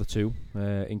make of the other two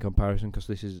in comparison, because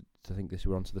I think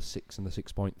we're on to the 6 and the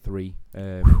 6.3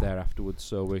 there afterwards.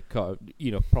 So we're kind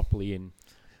of, properly in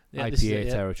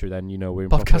IPA territory. Then we're in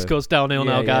podcast goes downhill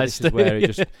now, guys. This is where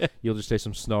you'll just hear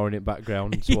some snoring in the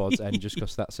background towards end, just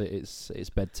because that's it. It's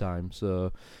bedtime.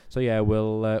 So yeah,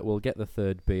 we'll get the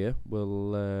third beer.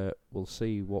 We'll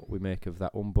see what we make of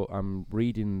that one. But I'm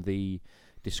reading the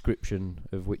description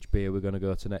of which beer we're going to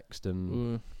go to next,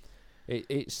 and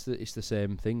it's the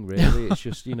same thing really. It's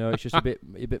just it's just a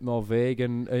bit more vague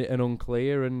and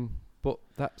unclear, but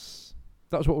that's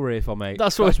what we're here for, mate.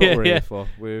 That's what we're here for.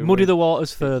 Muddy the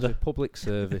waters further. It's a public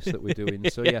service that we're doing.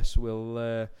 So yes,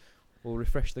 we'll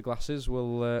refresh the glasses.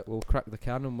 We'll crack the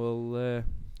can and we'll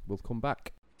come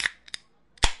back.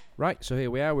 Right, so here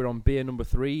we are. We're on beer number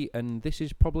 3, and this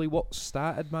is probably what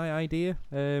started my idea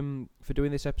for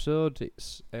doing this episode.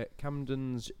 It's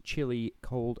Camden's Chili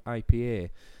Cold IPA.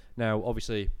 Now,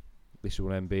 obviously, this is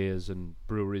one of them beers and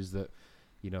breweries that,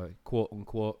 quote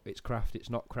unquote, it's craft,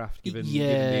 it's not craft, given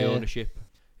the ownership.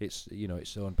 It's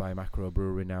it's owned by a macro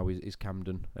brewery now. Is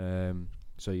Camden.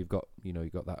 So you've got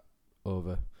that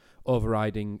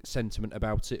overriding sentiment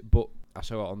about it. But I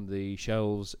saw it on the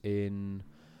shelves in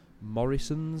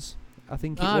Morrison's, I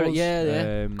think it was.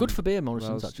 Yeah. Good for beer,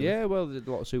 Morrison's, actually. Yeah, well, a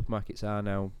lot of supermarkets are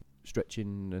now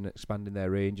stretching and expanding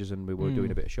their ranges, and we were doing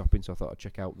a bit of shopping, so I thought I'd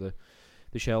check out the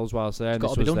shelves whilst there, and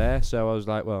this was there. So I was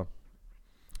like, well,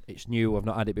 it's new, I've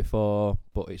not had it before,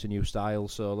 but it's a new style,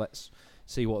 so let's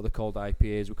see what the cold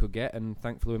IPAs we could get, and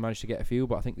thankfully we managed to get a few,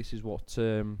 but I think this is what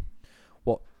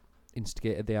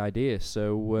instigated the idea.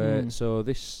 So so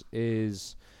this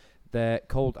is their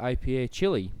cold IPA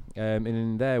chili. And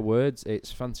in their words,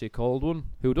 it's fancy a cold one.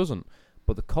 Who doesn't?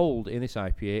 But the cold in this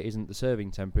IPA isn't the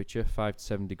serving temperature, 5 to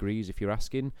 7 degrees if you're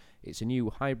asking. It's a new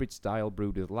hybrid style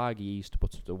brewed with lager yeast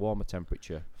but at a warmer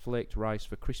temperature. Flaked rice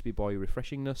for crispy boy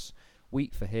refreshingness,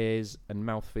 wheat for haze and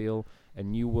mouthfeel,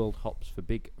 and New World hops for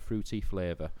big fruity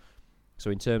flavour.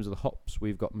 So in terms of the hops,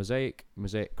 we've got Mosaic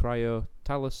Cryo,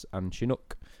 Talus and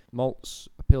Chinook. Malts,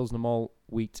 a Pilsner malt,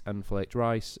 wheat and flaked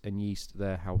rice, and yeast,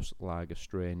 their house lager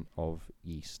strain of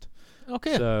yeast.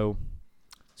 Okay. So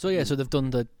they've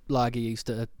done the lager yeast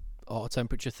at a auto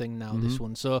temperature thing now, this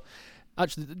one. So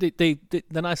actually, the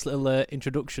nice little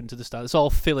introduction to the style, it's all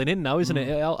filling in now, isn't it?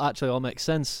 It all makes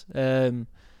sense. I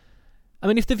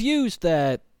mean, if they've used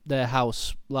their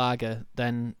house lager,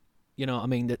 then,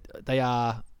 that they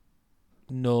are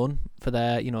known for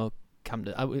their,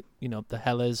 Camden, the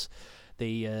Hellers,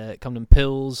 the Camden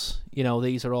Pills,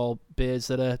 these are all beers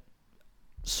that are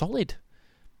solid.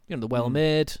 they're well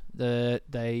made.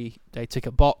 They tick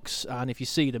a box, and if you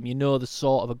see them, you know they're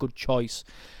sort of a good choice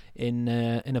in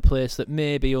a place that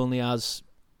maybe only has,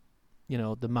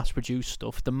 the mass-produced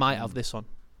stuff. They might have this on.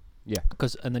 Yeah.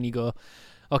 And then you go,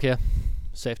 okay,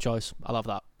 safe choice. I'll have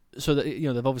that. So that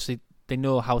they've obviously they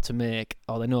know how to make,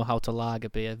 or they know how to lager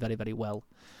beer very, very well.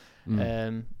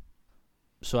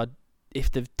 So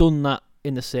if they've done that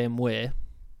in the same way,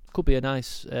 could be a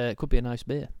nice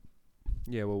beer.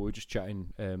 Yeah, well, we were just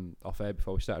chatting off air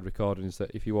before we started recording, is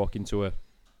that if you walk into a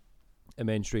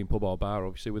mainstream pub or bar,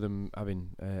 obviously with them having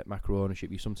macro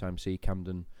ownership, you sometimes see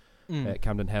Camden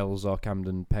Hells or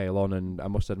Camden Pale on, and I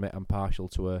must admit I'm partial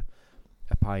to a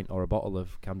pint or a bottle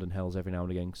of Camden Hells every now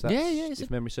and again. Cause if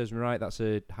memory serves me right, that's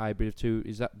a hybrid of two.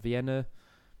 Is that Vienna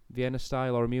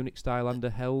style or a Munich style under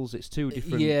Hells? It's two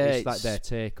different. Yeah, it's like their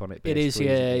take on it. Basically.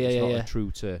 It is. It's not a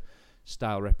true to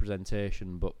style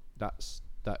representation, but that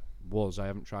was. I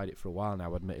haven't tried it for a while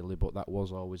now, admittedly, but that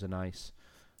was always a nice.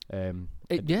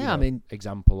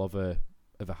 Example of a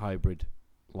hybrid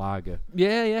lager.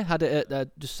 Yeah. Had it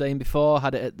at just saying before.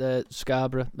 Had it at the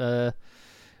Scarborough.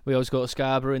 We always go to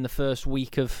Scarborough in the first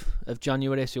week of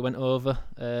January, so we went over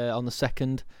on the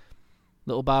 2nd.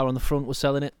 Little bar on the front was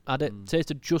selling it. Had it.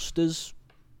 Tasted just as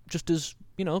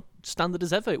standard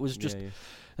as ever. It was just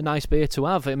a nice beer to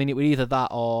have. I mean, it was either that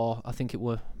or I think it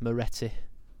were Moretti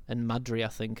and Madri. I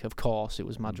think, of course, it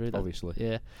was Madri. Obviously,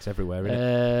 yeah, it's everywhere, isn't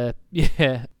it?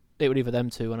 Yeah, it would either them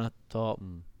two, and I thought,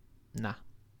 nah.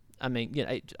 I mean,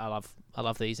 I'll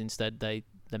have these instead. They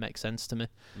make sense to me.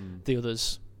 The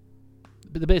others.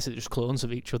 But they're basically just clones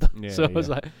of each other. I was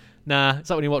like, nah, it's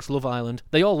like when you watch Love Island.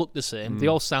 They all look the same. They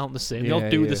all sound the same. They all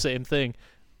do the same thing.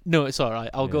 No, it's all right.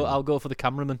 I'll go for the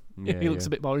cameraman. He looks a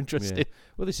bit more interesting. Yeah.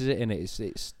 Well, this is it, innit?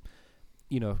 It's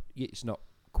it's not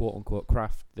quote unquote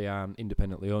craft. They aren't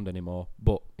independently owned anymore.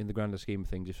 But in the grander scheme of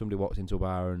things, if somebody walks into a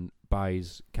bar and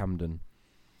buys Camden,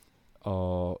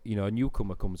 or a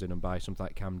newcomer comes in and buys something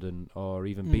like Camden or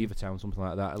even Beavertown, something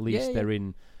like that, at least they're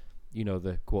in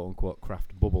the quote-unquote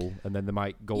craft bubble, and then they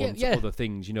might go on to other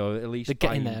things, at least they're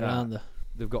getting there, aren't they?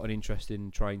 They've got an interest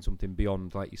in trying something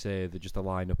beyond, like you say, just a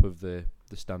lineup of the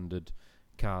standard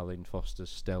Carlin, Foster,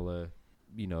 Stella,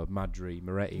 Madri,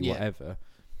 Moretti, whatever.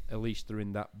 At least they're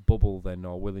in that bubble then,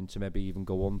 or willing to maybe even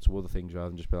go on to other things rather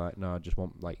than just be like, no, I just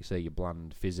want, like you say, your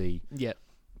bland, fizzy,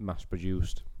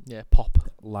 mass-produced pop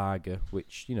lager,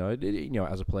 which, it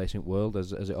has a place in the world,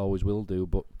 as it always will do,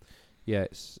 but yeah,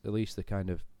 it's at least the kind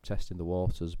of testing the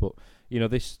waters. But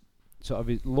this sort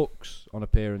of it looks on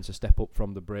appearance a step up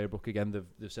from the Braybrook again.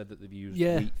 They've said that they've used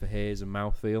wheat for haze and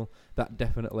mouthfeel. That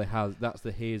definitely has. That's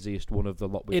the haziest one of the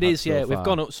lot we've had so far. We've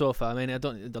gone up so far. I mean, I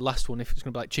don't the last one, if it's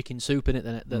going to be like chicken soup in it,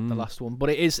 then the last one. But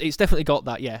it's definitely got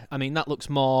that. Yeah, I mean that looks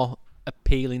more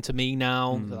appealing to me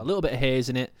now. A little bit of haze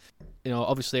in it.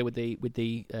 Obviously with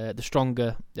the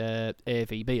stronger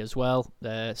AVB as well.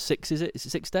 6 is it? Is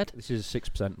it 6 dead? This is a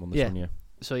 6% one. This one, yeah.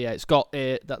 So yeah, it's got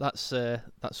that's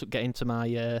getting to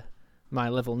my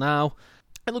level now.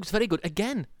 It looks very good.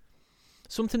 Again,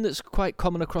 something that's quite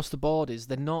common across the board is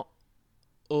they're not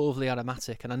overly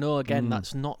aromatic, and I know again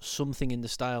that's not something in the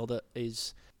style that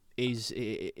is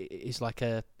like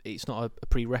it's not a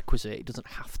prerequisite. It doesn't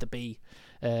have to be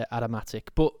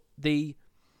aromatic, but the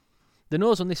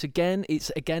nose on this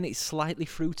it's slightly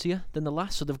fruitier than the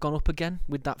last, so they've gone up again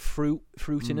with that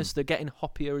fruitiness. They're getting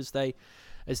hoppier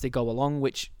as they go along,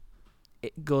 which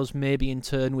it goes maybe in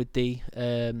turn with the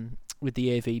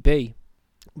AVB.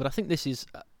 But I think this is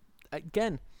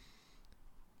again,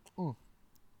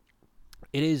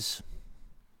 it's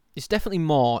definitely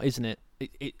more, isn't it?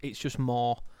 It's just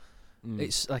more.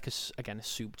 It's like a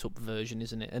souped up version,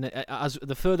 isn't it? And as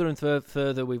the further and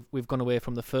further we've gone away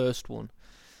from the first one,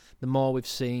 the more we've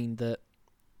seen that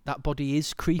body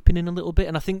is creeping in a little bit.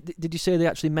 And I think, did you say they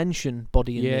actually mention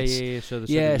body in this? Yeah.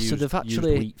 So they've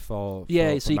actually used wheat for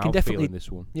so you can definitely in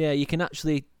this one. Yeah, you can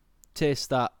actually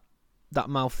taste that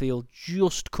mouthfeel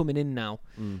just coming in now.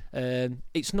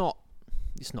 It's not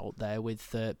up there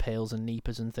with Pales and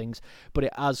Neepers and things, but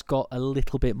it has got a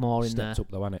little bit more in there. Steps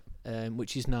up though, hasn't it?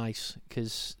 Which is nice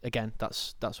because again,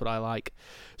 that's what I like.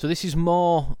 So this is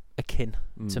more akin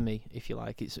to me, if you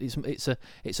like. It's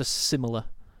a similar.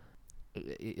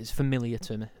 It's familiar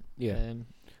to me. Yeah.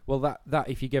 Well, that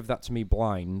if you give that to me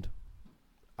blind,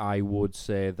 I would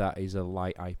say that is a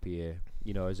light IPA.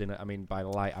 As in, I mean by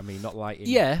light, I mean not light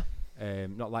in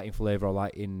not light in flavour or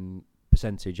light in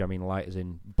percentage. I mean light as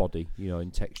in body.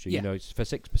 In texture. Yeah. It's for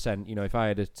 6%. If I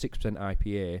had a 6%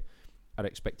 IPA, I'd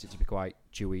expect it to be quite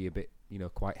chewy, a bit,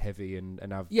 quite heavy, and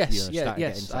have yes, getting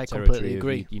into I that completely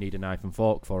agree. You need a knife and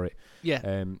fork for it.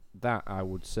 Yeah. That I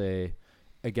would say,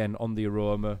 again on the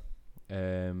aroma,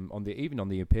 on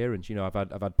the appearance. You know, I've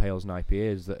had pales and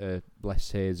IPAs that are less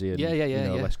hazy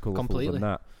and less colourful than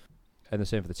that, and the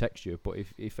same for the texture. But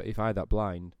if I had that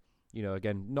blind, you know,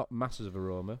 again, not masses of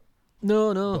aroma.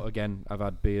 No. But again, I've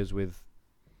had beers with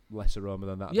less aroma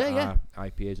than that.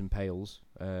 IPAs and pales.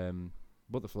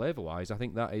 But the flavour wise, I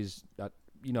think that is,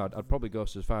 I'd probably go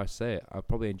so far as to say it. I'd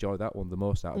probably enjoy that one the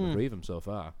most out of the three of them so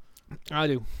far. I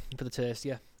do, for the taste,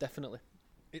 yeah, definitely.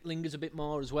 It lingers a bit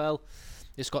more as well.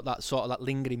 It's got that sort of that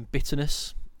lingering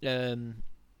bitterness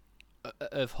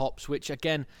of hops, which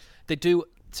again, they do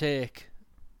take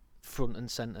front and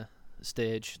centre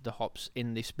stage, the hops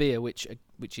in this beer, which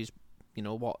is, you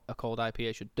know, what a cold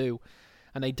IPA should do.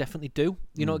 And they definitely do.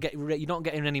 You're not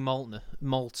getting any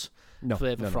malt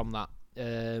flavour from that.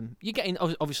 You're getting,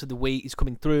 obviously the wheat is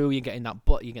coming through. You're getting that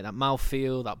you get that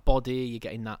mouthfeel, that body. You're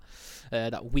getting that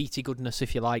wheaty goodness,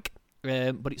 if you like.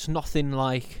 But it's nothing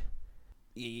like.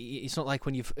 It's not like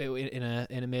when you've in an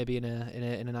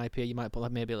IPA you might put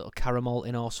like maybe a little caramel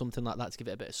in or something like that to give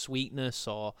it a bit of sweetness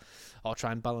or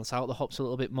try and balance out the hops a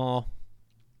little bit more.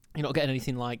 You're not getting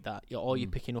anything like that. All you're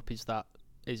picking up is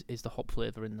the hop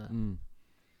flavour in there.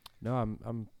 No,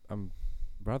 I'm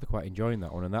rather quite enjoying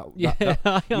that one, and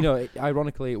that you know,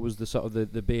 ironically, it was the sort of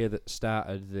the beer that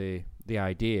started the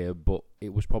idea, but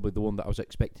it was probably the one that I was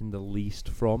expecting the least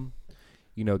from.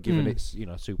 You know, given its, you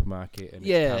know, supermarket and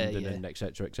it's Camden and et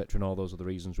cetera, and all those other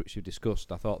reasons which you discussed,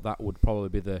 I thought that would probably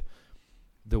be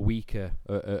the weaker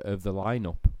of the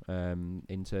lineup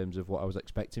in terms of what I was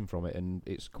expecting from it, and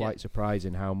it's quite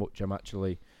surprising how much I'm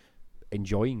actually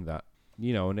enjoying that.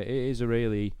 You know, and it is a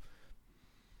really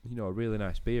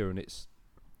nice beer, and it's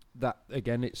that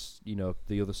again. It's, you know,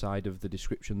 the other side of the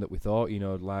description that we thought. You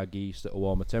know, lager yeast at a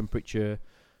warmer temperature,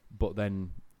 but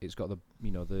then it's got the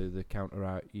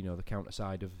counter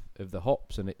side of the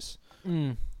hops, and it's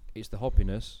the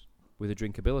hoppiness with the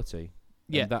drinkability.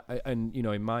 Yeah, and you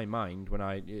know, in my mind,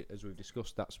 as we've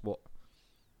discussed, that's what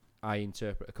I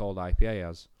interpret a cold IPA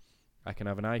as. I can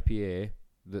have an IPA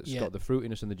that's got the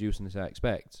fruitiness and the juiciness I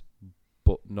expect,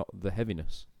 but not the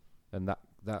heaviness, and that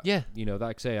you know,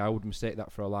 like I say, I would mistake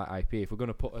that for a light IPA. If we're going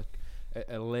to put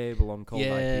a label on cold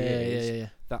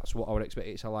IPAs, that's what I would expect.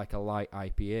 It's like a light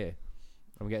IPA.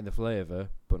 I'm getting the flavour,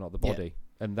 but not the body,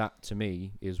 and that to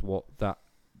me is what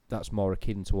that's more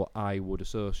akin to what I would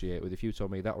associate with. If you told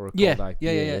me that were a cold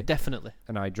IPA, definitely,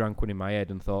 and I drank one in my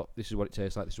head and thought, this is what it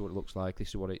tastes like, this is what it looks like, this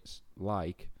is what it's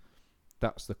like.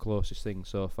 That's the closest thing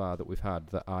so far that we've had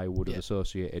that I would have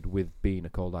associated with being a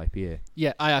cold IPA.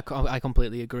 Yeah, I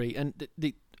completely agree. And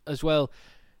as well,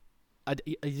 I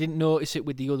didn't notice it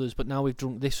with the others, but now we've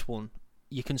drunk this one,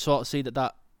 you can sort of see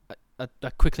that I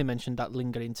quickly mentioned that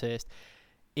lingering taste.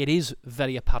 It is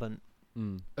very apparent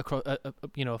across,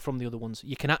 you know, from the other ones.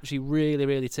 You can actually really,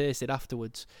 really taste it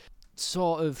afterwards.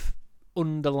 Sort of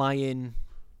underlying.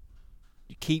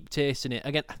 You keep tasting it.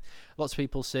 Again, lots of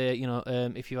people say, you know,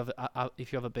 if you have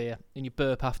a beer and you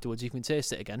burp afterwards, you can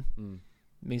taste it again.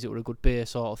 It means it were a good beer,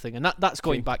 sort of thing. And that's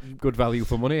going back. Good value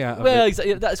for money out of it. Well,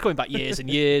 exactly, that's going back years and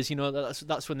years. You know,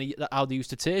 that's when how they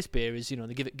used to taste beer is, you know,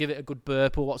 they give it a good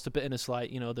burp, or what's the bitterness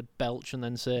like? You know, the belch, and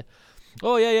then say,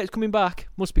 oh yeah, it's coming back,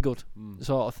 must be good,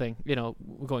 sort of thing. You know,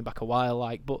 we're going back a while,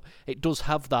 like, but it does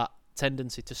have that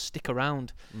tendency to stick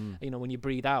around. You know, when you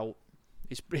breathe out,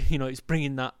 it's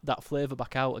bringing that flavour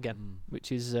back out again,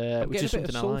 which is something I like. I'm getting a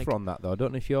bit of sulphur on that though. I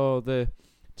don't know if you're the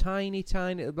tiny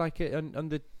like on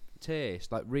the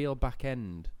taste, like real back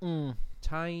end,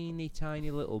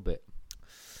 tiny little bit.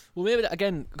 Well, maybe that,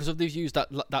 again, because they've used that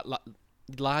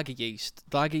lager yeast.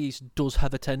 Lager yeast does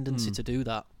have a tendency to do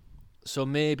that. So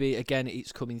maybe again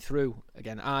it's coming through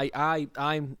again.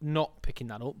 I'm not picking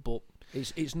that up, but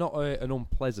it's not an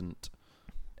unpleasant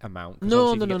amount.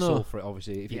 No. Sulphur,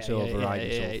 obviously, if it's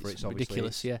overriding sulphur, it's obviously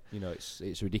ridiculous. You know,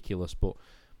 it's ridiculous. But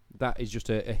that is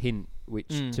just a hint, which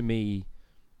to me,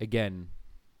 again,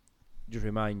 just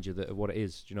reminds you of what it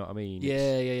is. Do you know what I mean?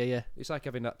 Yeah. It's like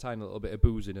having that tiny little bit of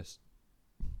booziness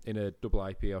in a double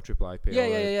IPA or triple IPA. Yeah.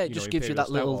 It just gives you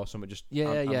that little or something. Just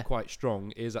I'm quite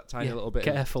strong. Is that tiny little bit?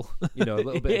 Careful. You know, a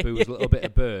little bit of booze, a little bit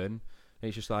of burn, and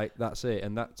it's just like that's it.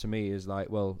 And that to me is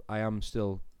like, well, I am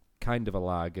still kind of a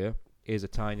lager. Is a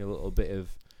tiny little bit of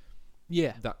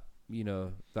that, you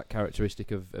know, that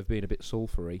characteristic of being a bit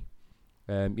sulphury.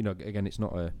 You know, again, it's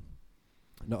not a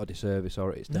disservice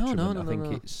or it's detriment. I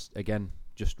think it's again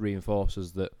just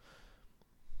reinforces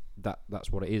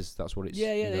that's what it is. That's what it's.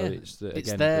 Yeah. It's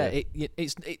there.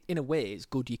 It's in a way, it's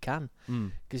good you can,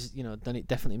 because you know, then it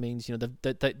definitely means, you know,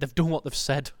 they've done what they've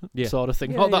said, sort of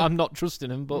thing. Not that I'm not trusting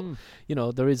them, but you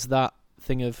know, there is that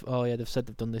thing of, oh yeah, they've said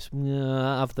they've done this.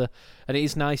 And it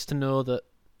is nice to know that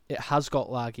it has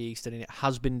got lager yeast in it. It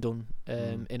has been done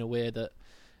in a way that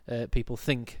people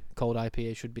think cold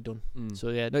IPA should be done. So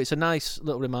yeah, no, it's a nice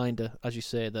little reminder, as you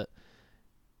say, that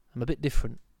I'm a bit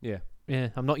different. Yeah. Yeah,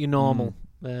 I'm not your normal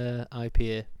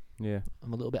IPA. Yeah.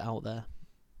 I'm a little bit out there.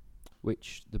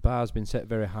 Which the bar's been set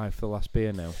very high for the last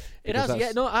beer now. It has,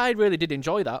 yeah. No, I really did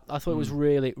enjoy that. I thought it was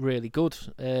really, really good.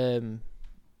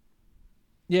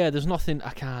 Yeah, there's nothing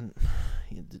I can't.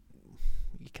 You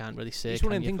can't really say. It's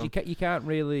one of the things you can't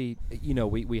really.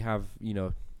 We have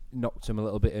knocked them a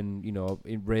little bit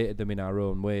and rated them in our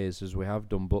own ways as we have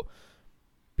done, but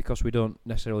because we don't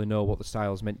necessarily know what the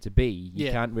style's meant to be,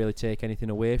 you can't really take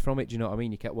anything away from it. Do you know what I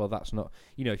mean? You can't. Well, that's not.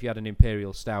 If you had an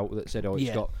imperial stout that said, "Oh,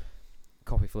 it's got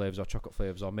coffee flavours or chocolate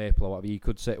flavours or maple or whatever," you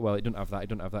could say, well, it doesn't have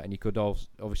that, and you could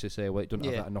obviously say, well, it doesn't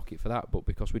have that and knock it for that. But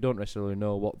because we don't necessarily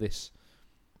know what this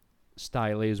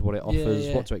style is, what it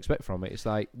offers, what to expect from it, it's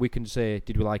like we can say,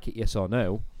 did we like it, yes or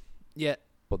no? Yeah.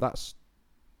 But that's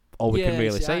all we can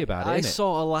really say about it, I isn't it?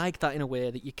 sort of like that in a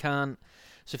way that you can't.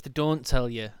 So if they don't tell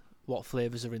you what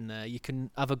flavours are in there, you can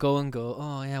have a go and go,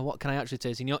 oh yeah, what can I actually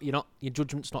taste? And your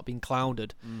judgment's not being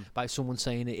clouded by someone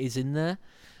saying it is in there.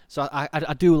 So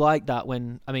I do like that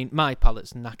when, my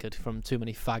palate's knackered from too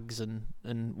many fags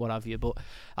and what have you, but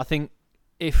I think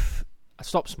if I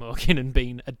stop smoking and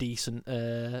being a decent,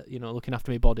 looking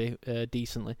after my body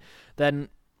decently, then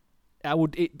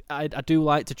I do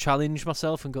like to challenge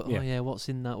myself and go, oh yeah, what's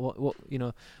in that?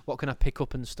 What can I pick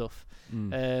up and stuff?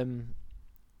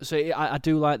 So I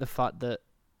do like the fact that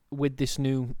with this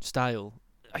new style,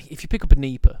 if you pick up a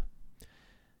Nipah,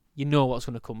 you know what's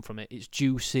going to come from it. It's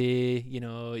juicy,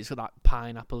 it's got that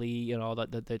pineapple-y,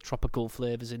 the tropical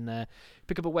flavours in there.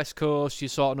 Pick up a West Coast, you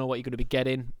sort of know what you're going to be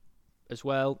getting as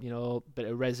well. Bit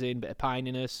of resin, bit of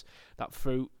pininess, that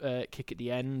fruit kick at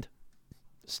the end.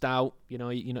 Stout,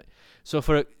 So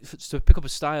to pick up a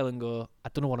style and go, I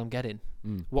don't know what I'm getting.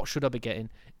 What should I be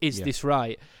getting? Is this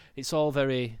right? It's all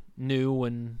very new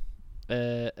and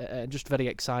just very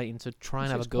exciting to try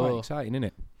and have a go. It's quite exciting, isn't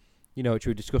it? Which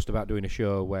we discussed about doing a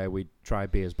show where we try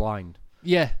beers blind.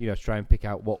 Yeah. To try and pick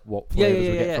out what flavours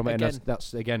we get from it. And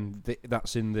that's again,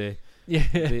 that's in the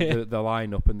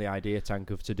lineup and the idea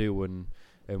tank of to do, and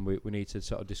we need to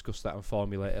sort of discuss that and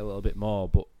formulate it a little bit more.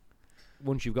 But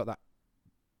once you've got that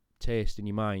taste in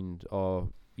your mind, or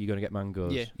you're going to get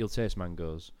mangoes, you'll taste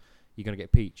mangoes. You're going to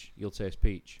get peach, you'll taste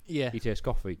peach. Yeah. You taste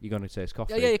coffee, you're going to taste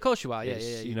coffee. Yeah, of course you are.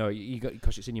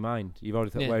 Because it's in your mind. You've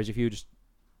already thought. Whereas if you just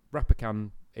wrap a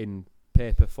can in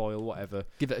paper, foil, whatever,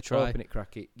 give it a try, open it,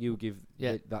 crack it, you give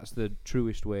that's the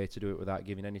truest way to do it without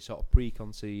giving any sort of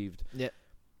preconceived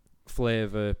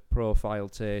flavour, profile,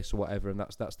 taste, or whatever, and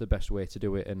that's the best way to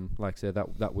do it. And like I say,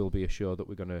 that will be a show that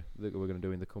we're gonna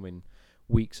do in the coming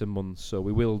weeks and months. So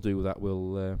we will do that.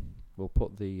 We'll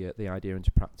put the idea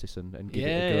into practice and give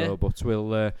it a go. But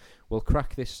we'll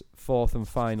crack this fourth and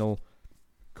final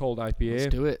cold IPA. Let's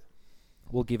do it.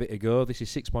 We'll give it a go. This is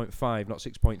 6.5, not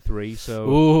 6.3, so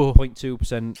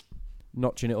 0.2%,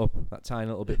 notching it up that tiny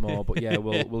little bit more. But yeah,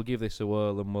 we'll give this a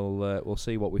whirl and we'll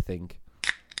see what we think.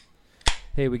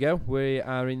 Here we go. We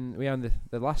are in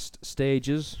the last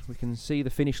stages. We can see the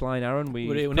finish line, Aaron.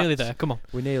 We're nearly there. Come on.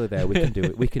 We're nearly there. We can do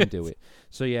it. We can do it.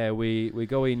 So yeah, we're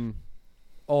going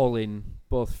all in,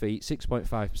 both feet,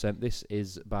 6.5%. This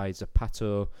is by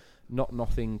Zapato, Not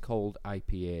Nothing Cold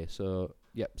IPA. So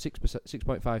yeah,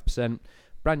 6.5%.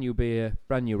 Brand new beer,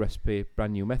 brand new recipe,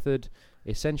 brand new method.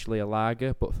 Essentially a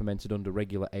lager, but fermented under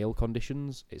regular ale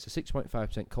conditions. It's a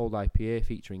 6.5% cold IPA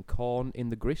featuring corn in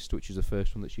the grist, which is the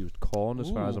first one that's used corn, as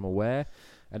far as I'm aware,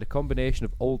 and a combination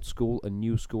of old school and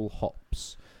new school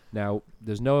hops. Now,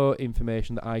 there's no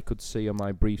information that I could see on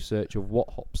my brief search of what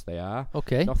hops they are.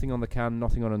 Okay. Nothing on the can,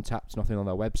 nothing on Untapped, nothing on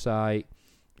their website.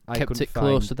 I kept it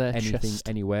close to their anything chest.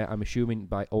 Anywhere. I'm assuming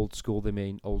by old school they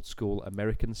mean old school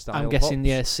American style I'm guessing,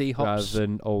 hops, C hops. rather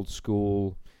than old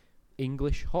school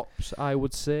English hops, I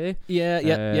would say.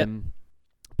 Yeah.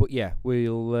 But yeah,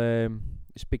 we'll...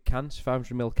 it's a big can, it's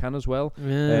 500ml can as well.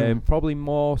 Yeah. Probably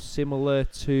more similar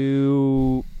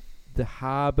to the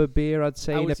Harbour beer, I'd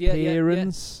say, in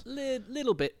appearance.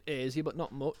 Little bit hazy, but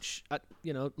not much.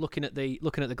 Looking at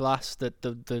the glass,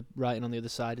 the writing on the other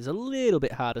side is a little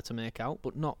bit harder to make out,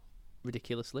 but not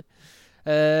ridiculously.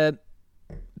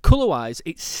 Colour-wise,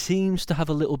 it seems to have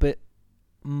a little bit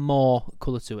more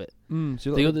colour to it.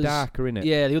 So a little bit darker in it.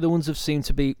 Yeah, the other ones have seemed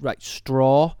to be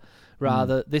straw.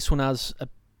 Rather, this one has a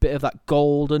bit of that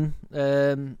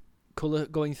golden colour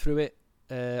going through it,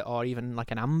 or even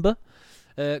like an amber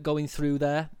going through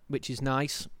there, which is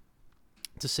nice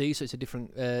to see. So it's a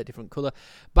different colour.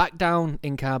 Back down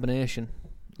in carbonation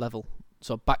level.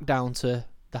 So back down to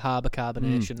the Harbour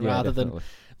carbonation rather than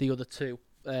the other two.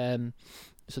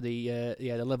 So the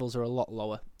levels are a lot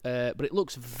lower. But it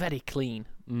looks very clean.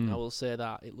 I will say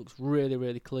that. It looks really,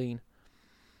 really clean.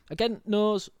 Again,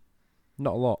 nose.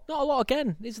 Not a lot. Not a lot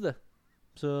again, is there?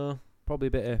 So probably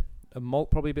a bit of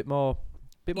malt, probably a bit more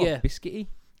biscuity.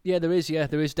 Yeah, there is. Yeah,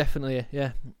 there is definitely.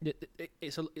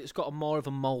 It's got more of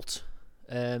a malt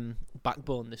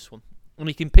backbone. This one, and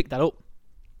you can pick that up.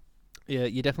 Yeah,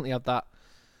 you definitely have that.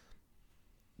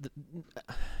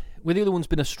 With the other one's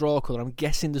been a straw colour. I'm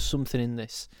guessing there's something in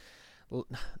this,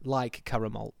 like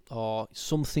caramel or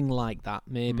something like that.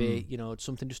 Maybe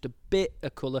something just a bit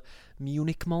of colour.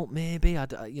 Munich malt, maybe.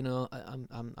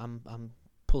 I'm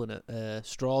pulling at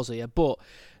straws here, but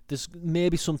there's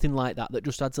maybe something like that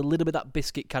just adds a little bit of that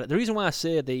biscuit character. The reason why I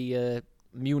say the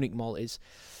Munich malt is,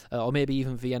 or maybe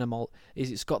even Vienna malt, is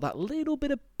it's got that little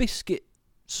bit of biscuit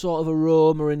sort of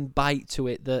aroma and bite to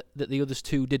it that the others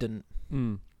two didn't.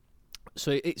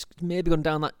 So it's maybe gone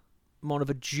down that more of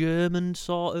a German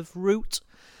sort of route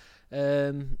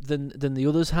than the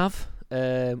others have.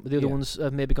 The other ones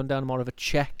have maybe gone down more of a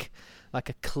Czech, like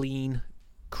a clean,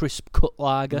 crisp cut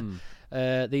lager.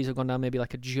 These have gone down maybe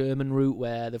like a German route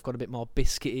where they've got a bit more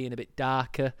biscuity and a bit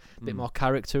darker, a bit more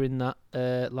character in that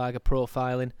lager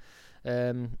profiling.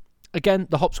 Again,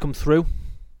 the hops come through.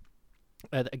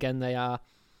 Again, they are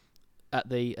at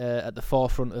the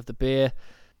forefront of the beer.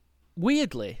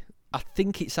 Weirdly, I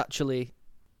think it's actually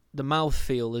the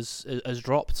mouthfeel has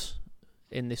dropped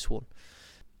in this one.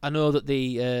 I know that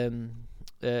the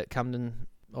Camden,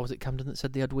 or was it Camden that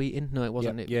said they had wheat in? No, it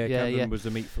wasn't. Camden was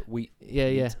the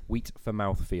wheat for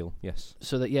mouthfeel. Yes.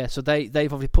 So they've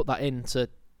obviously put that in to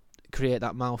create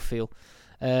that mouthfeel.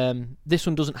 This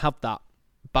one doesn't have that,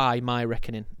 by my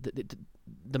reckoning.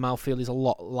 The mouthfeel is a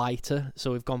lot lighter,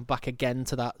 so we've gone back again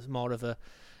to that more of a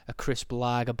crisp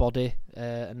lager body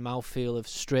and mouthfeel of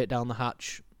straight down the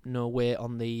hatch, no weight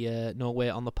on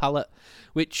the palate.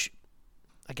 Which,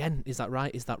 again, is that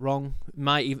right? Is that wrong?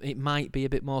 It might be a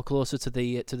bit more closer to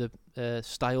the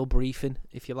style briefing,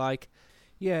 if you like.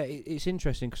 Yeah, it's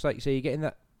interesting because, like you say, you're getting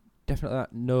definitely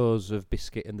that nose of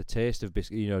biscuit and the taste of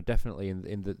biscuit. Definitely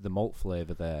in the malt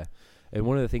flavour there. And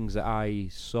one of the things that I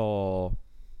saw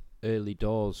early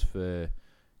doors for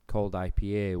Cold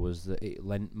IPA was that it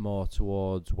lent more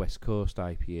towards West Coast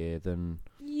IPA than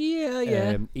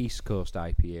East Coast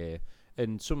IPA,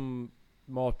 and some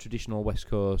more traditional West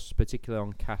Coast, particularly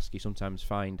on cask, you sometimes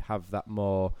have that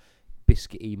more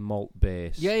biscuity malt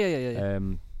base. Yeah.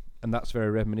 And that's very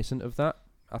reminiscent of that,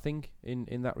 I think,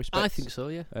 in that respect. I think so,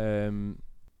 yeah.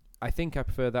 I think I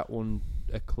prefer that one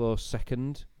a close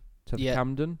second to the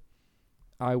Camden,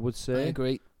 I would say. I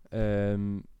agree.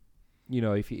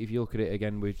 If you look at it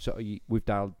again, we've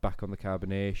dialed back on the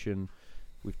carbonation.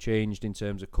 We've changed in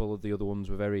terms of colour. The other ones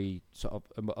were very sort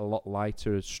of a lot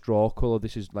lighter, straw colour.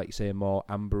 This is, like you say, more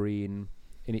ambery in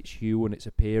its hue and its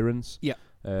appearance. Yeah.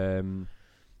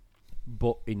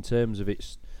 But in terms of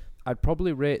I'd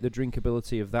probably rate the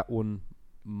drinkability of that one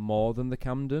more than the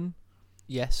Camden.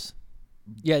 Yes.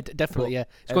 Yeah, definitely. But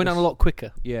it's going down a lot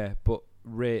quicker. Yeah, but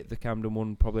rate the Camden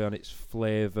one probably on its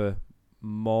flavour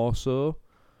more so.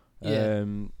 Yeah.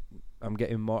 I'm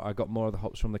getting more. I got more of the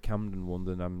hops from the Camden one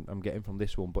than I'm getting from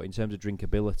this one. But in terms of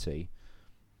drinkability,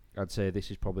 I'd say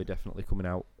this is probably definitely coming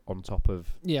out on top of.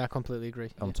 Yeah, I completely agree.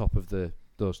 On top of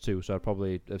those two, so I'd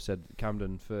probably have said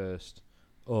Camden first.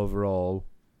 Overall,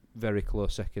 very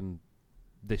close second.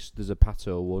 There's a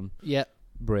Pato one. Yeah.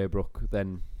 Braybrook,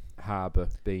 then Harbour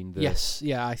being the. Yes.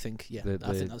 Yeah, I think. Yeah,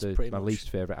 I think that's pretty my much least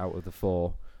favourite out of the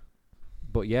four.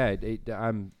 But yeah,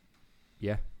 I'm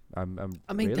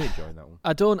really enjoying that one.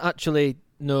 I don't actually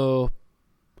know.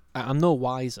 I'm no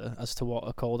wiser as to what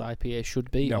a cold IPA should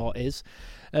be or is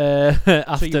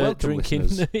after drinking.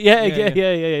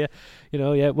 Yeah.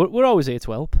 We're always here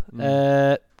to help.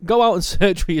 Go out and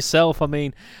search for yourself. I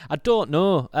mean, I don't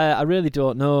know. I really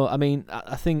don't know. I mean,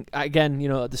 I think again,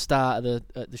 at the start of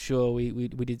the show,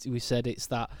 we said it's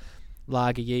that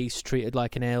lager yeast treated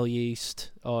like an ale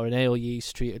yeast, or an ale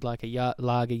yeast treated like a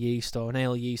lager yeast, or an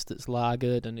ale yeast that's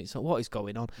lagered, and it's what is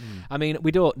going on. I mean,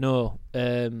 we don't know.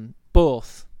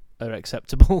 Both are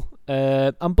acceptable,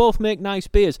 and both make nice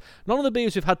beers. None of the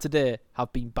beers we've had today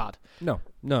have been bad. No.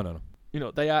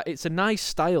 They are. It's a nice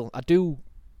style. I do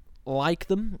like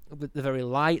them. They're very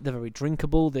light. They're very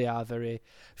drinkable. They are very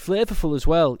flavourful as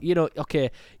well. Okay,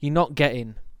 you're not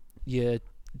getting your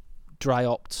dry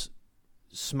hopped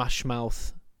smash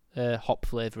mouth hop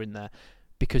flavour in there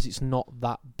because it's not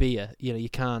that beer. You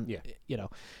can't. Yeah.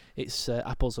 It's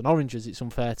apples and oranges. It's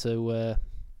unfair to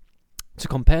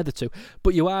compare the two,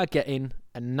 but you are getting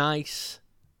a nice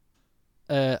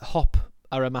hop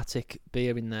aromatic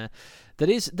beer in there. That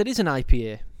is an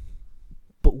IPA,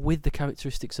 with the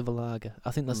characteristics of a lager.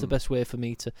 I think that's the best way for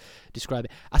me to describe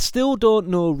it. I still don't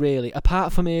know really,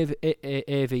 apart from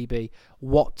AVB,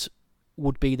 what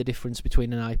would be the difference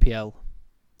between an IPL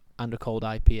and a cold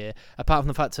IPA. Apart from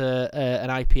the fact an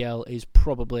IPL is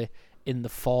probably in the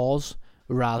 4s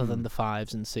rather than the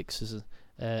 5s and 6s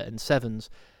and 7s.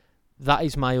 That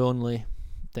is my only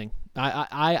thing.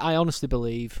 I honestly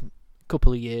believe a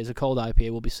couple of years a cold IPA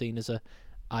will be seen as a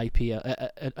IPL,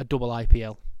 a double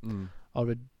IPL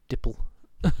or a dipple.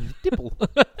 Dipple.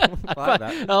 I like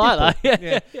that. I like that.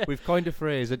 Yeah. We've coined a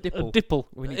phrase, a dipple. A dipple.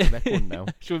 We need to make one now.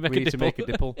 Should we need to make a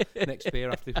dipple. Next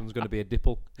beer after this one's going to be a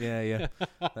dipple. Yeah.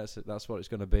 That's what it's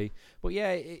going to be. But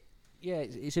yeah,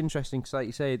 it's interesting because, like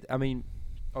you said, I mean,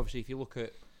 obviously, if you look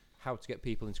at how to get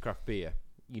people into craft beer,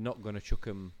 you're not going to chuck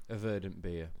them a Verdant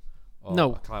beer or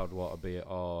a Cloudwater beer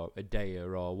or a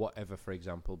Daya or whatever, for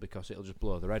example, because it'll just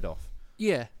blow their head off.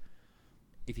 Yeah.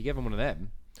 If you give them one of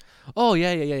them, oh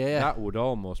yeah. that would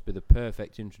almost be the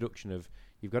perfect introduction of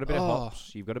you've got a bit of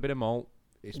hops, you've got a bit of malt.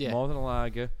 It's more than a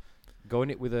lager. Go in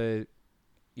it with a,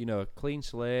 clean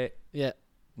slate. Yeah.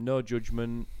 No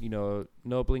judgment. No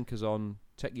blinkers on.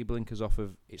 Take your blinkers off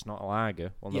of. It's not a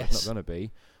lager. Well, that's not going to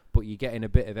be. But you're getting a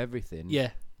bit of everything.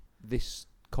 Yeah. This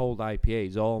cold IPA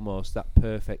is almost that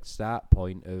perfect start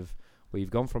point of where you've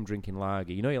gone from drinking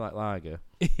lager. You like lager.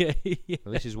 yeah.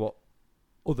 And this is what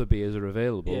other beers are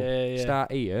available. Yeah.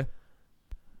 Start here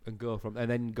and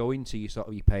then go into your sort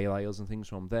of your pale ales and things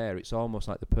from there. It's almost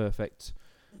like the perfect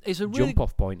jump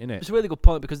off point, isn't it? It's a really good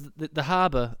point because the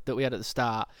harbour that we had at the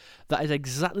start, that is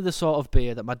exactly the sort of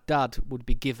beer that my dad would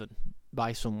be given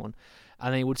by someone,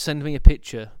 and he would send me a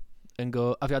picture and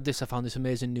go, "Have you had this? I found this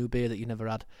amazing new beer that you never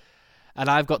had," and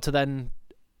I've got to then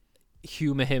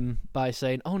humour him by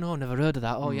saying, "Oh no, never heard of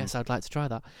that. Oh yes, I'd like to try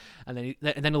that," and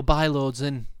then he'll buy loads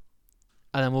in.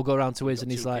 And then we'll go around to his, and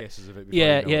he's like,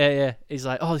 yeah. He's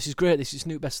like, "Oh, this is great. This is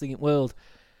the best thing in the world."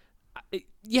 But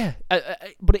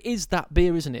it is that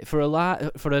beer, isn't it? For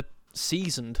a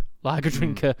seasoned lager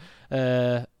drinker,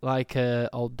 like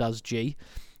old Daz G,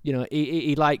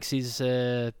 he likes his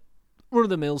run of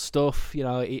the mill stuff.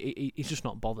 He's just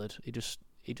not bothered. He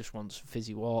just wants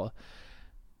fizzy water.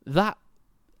 That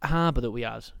harbour that we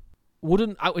had I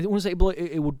wouldn't say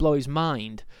it would blow his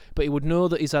mind, but he would know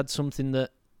that he's had something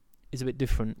that is a bit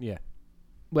different. Yeah.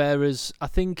 Whereas I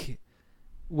think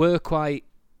we're quite...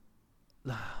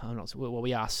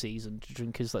 we are seasoned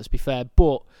drinkers, let's be fair,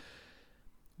 but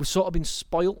we've sort of been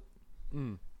spoilt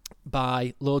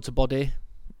by loads of body,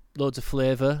 loads of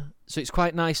flavour. So it's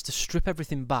quite nice to strip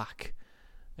everything back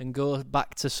and go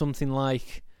back to something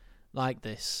like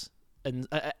this. And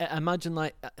I imagine,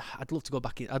 I'd love to go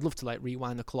back in... I'd love to,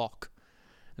 rewind the clock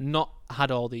and not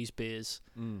had all these beers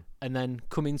and then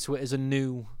come into it as a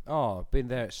new... Oh, been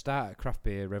there at start of craft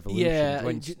beer revolution. Yeah.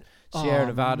 When Sierra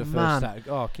Nevada first started.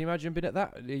 Oh, can you imagine being at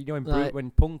that? When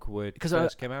Punk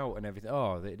first came out and everything.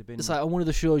 Oh, it'd have been... It's like on one of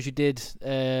the shows you did,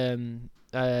 when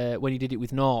you did it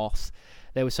with North,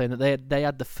 they were saying that they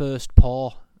had the first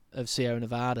pour of Sierra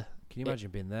Nevada. Can you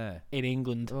imagine being there? In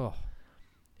England. Oh.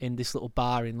 In this little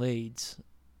bar in Leeds.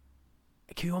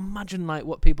 Can you imagine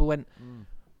what people went...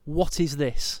 What is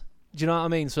this? Do you know what I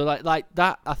mean? So like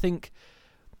that, I think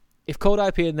if cold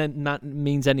IPA then that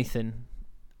means anything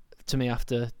to me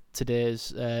after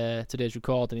today's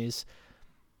recording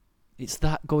it's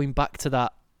that going back to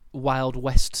that Wild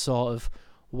West sort of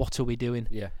what are we doing?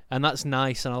 Yeah, and that's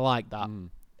nice, and I like that. And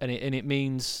it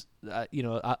means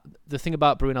the thing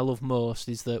about brewing I love most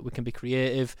is that we can be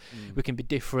creative, we can be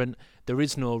different. There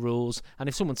is no rules, and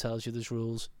if someone tells you there's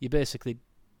rules, you basically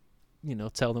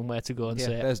tell them where to go and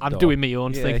say, I'm doing my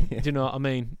own thing. Yeah. Do you know what I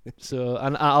mean? So,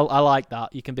 and I like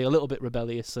that. You can be a little bit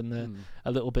rebellious and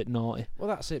a little bit naughty. Well,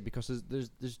 that's it, because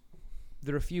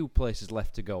there are a few places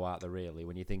left to go out there, really,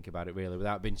 when you think about it, really,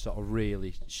 without being sort of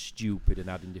really stupid and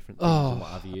adding different things and what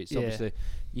have you. It's obviously,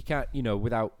 you can't,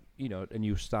 without, a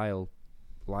new style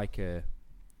like a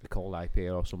cold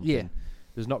IPA or something. Yeah.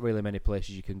 There's not really many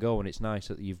places you can go, and it's nice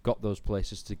that you've got those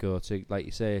places to go to, like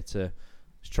you say, to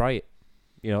try it.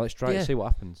 Let's try it and see what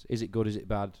happens. Is it good? Is it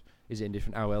bad? Is it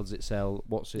indifferent? How well does it sell?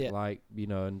 What's it like?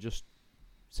 And just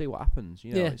see what happens.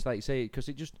 It's like you say, because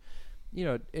it just,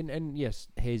 and yes,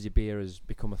 hazy beer has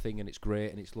become a thing, and it's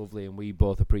great and it's lovely, and we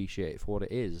both appreciate it for what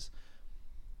it is.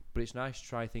 But it's nice to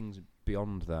try things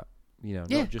beyond that. Not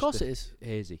just of course it is.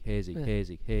 Hazy.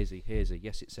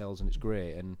 Yes, it sells and it's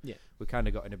great, and we kind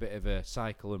of got in a bit of a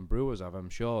cycle, and brewers have, I'm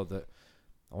sure, that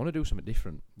I want to do something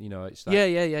different. It's like,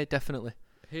 yeah, definitely.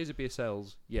 Hazy beer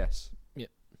sells, yes. Yeah.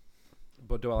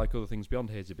 But do I like other things beyond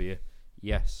hazy beer?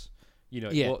 Yes.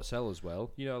 It won't sell as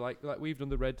well. Like we've done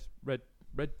the red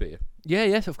red beer. Yeah,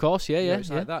 yes, of course, yeah. It's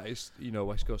like that. It's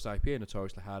West Coast IPA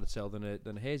notoriously harder to sell than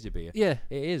a hazy beer. Yeah,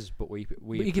 it is, but we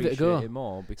you give it a go. It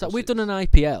more because so we've done an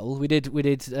IPL. We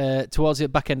did towards the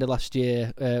back end of last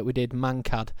year. We did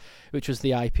Mancad, which was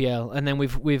the IPL, and then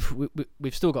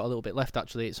we've still got a little bit left.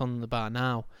 Actually, it's on the bar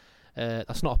now.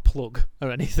 That's not a plug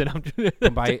or anything.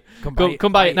 Come buy it.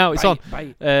 Come buy it now. It's on.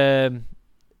 Buy it.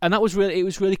 And it was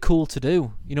really cool to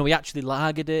do. We actually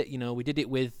lagered it. We did it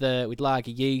with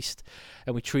lager yeast,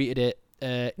 and we treated it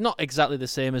not exactly the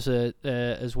same as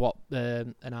what a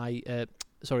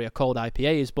cold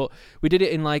IPA is, but we did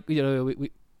it in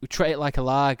we treat it like a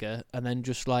lager, and then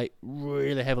just like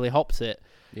really heavily hopped it.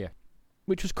 Yeah,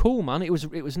 which was cool, man. It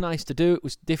was nice to do. It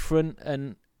was different,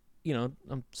 and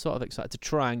I'm sort of excited to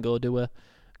try and go do a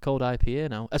cold IPA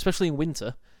now, especially in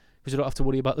winter. Because we don't have to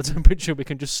worry about the temperature. We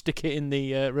can just stick it in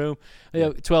the room.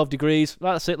 12 degrees.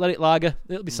 That's it. Let it lager.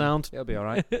 It'll be sound. It'll be all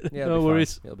right. Yeah, no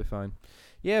worries. It'll be fine.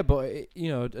 Yeah, but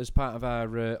as part of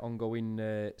our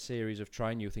ongoing series of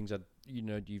trying new things,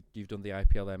 you've done the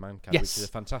IPL there, Mancad, yes. which is a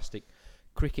fantastic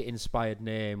cricket-inspired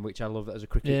name, which I love as a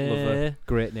cricket lover.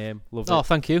 Great name. Love it. Oh,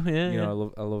 thank you. Yeah,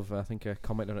 I love. I think I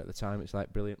commented on it at the time. It's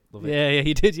like brilliant. Love it. Yeah,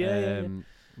 you did. Yeah.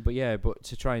 But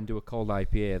to try and do a cold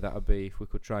IPA, that would be if we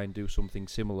could try and do something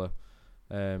similar.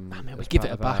 We give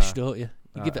it a bash, don't you?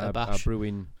 You give it a bash. Our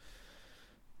brewing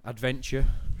adventure,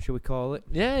 shall we call it?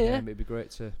 Yeah. It'd be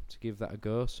great to give that a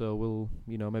go. So we'll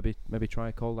maybe try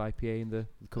a cold IPA in the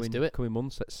coming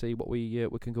months. Let's see what we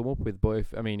can come up with. But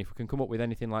if we can come up with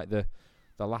anything like the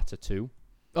latter two.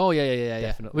 Oh yeah.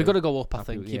 Definitely. We've got to go up. I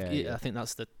think. I think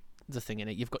that's the thing in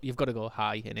it. You've got to go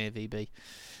high in AVB,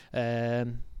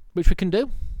 which we can do.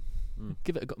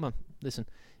 Give it a go, man. Listen,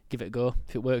 give it a go.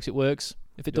 If it works, it works.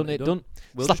 If it doesn't, it doesn't.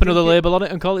 Slap another label on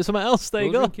it and call it something else. There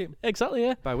you go. Exactly,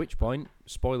 yeah. By which point,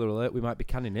 spoiler alert, we might be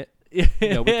canning it. Yeah.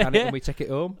 We can it and we take it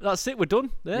home. That's it. We're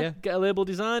done. Yeah. Get a label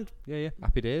designed. Yeah.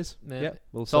 Happy days. Yeah.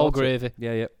 It's all gravy.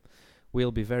 Yeah.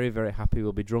 We'll be very, very happy.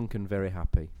 We'll be drunk and very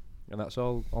happy. And that's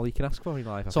all you can ask for in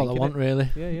life. That's all I want,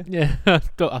 really. Yeah.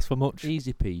 Don't ask for much.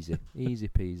 Easy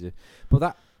peasy. But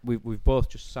that we've both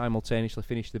just simultaneously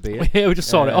finished the beer. Yeah, we just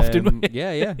saw it off, didn't we?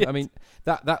 Yeah. I mean,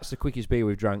 that's the quickest beer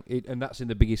we've drank, and that's in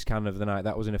the biggest can of the night.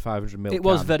 That was in a 500ml. It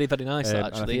was very, very nice,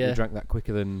 actually. I think we drank that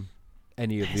quicker than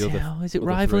any of the other. Is it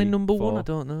rivaling number 1? I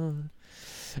don't know.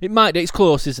 It might. It's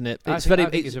close, isn't it? I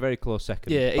think it's a very close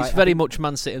second. Yeah, it's very much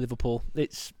Man City, Liverpool.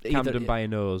 It's Camden by a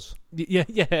nose.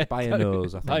 Yeah. By a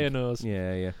nose, I think. By a nose.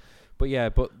 Yeah.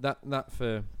 But that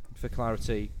for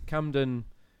clarity, Camden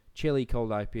Chili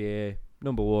Cold IPA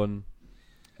number 1,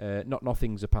 Not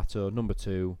Nothing Zapato number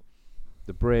 2,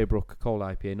 the Braybrook Cold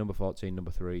IPA number 14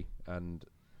 number 3, and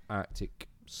Arctic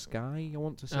Sky. I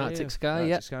want to say Arctic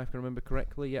Sky, Arctic Sky, if I can remember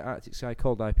correctly. Yeah, Arctic Sky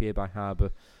Cold IPA by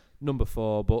Harbour number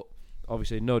 4, but.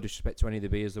 Obviously, no disrespect to any of the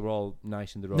beers, they were all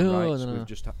nice in their own rights. No. We've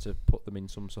just had to put them in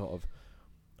some sort of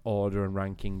order and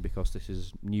ranking because this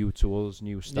is new to us,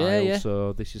 new style. Yeah.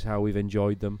 So this is how we've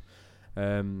enjoyed them.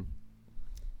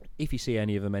 If you see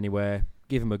any of them anywhere,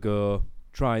 give them a go,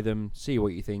 try them, see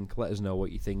what you think, let us know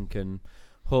what you think, and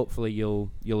hopefully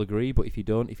you'll agree. But if you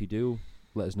don't, if you do,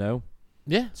 let us know.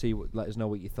 Yeah. Let us know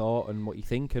what you thought and what you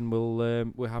think, and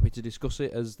we're happy to discuss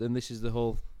it. And this is the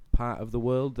whole part of the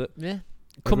world that. Yeah.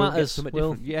 Come at us.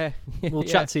 We'll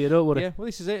chat to you, don't worry. Yeah, well,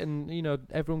 this is it, and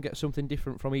everyone gets something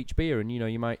different from each beer, and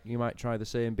you might try the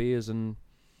same beers and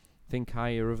think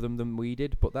higher of them than we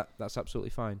did, but that's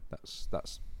absolutely fine.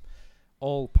 That's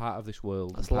all part of this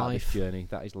world. That's part life. Of this journey.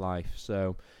 That is life.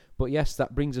 So, but yes,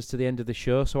 that brings us to the end of the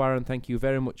show. So, Aaron, thank you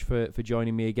very much for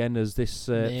joining me again as this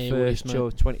first show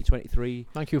 2023.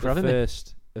 Thank you for having me.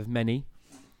 First of many.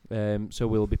 So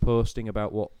we'll be posting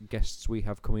about what guests we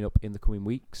have coming up in the coming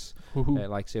weeks.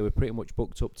 Like I say, we're pretty much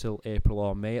booked up till April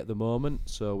or May at the moment,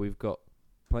 so we've got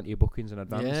plenty of bookings in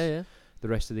advance. Yeah. The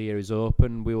rest of the year is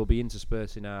open. We will be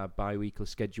interspersing our bi-weekly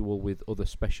schedule with other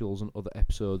specials and other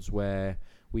episodes where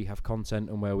we have content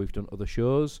and where we've done other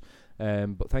shows.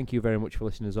 But thank you very much for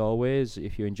listening as always.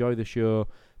 If you enjoy the show,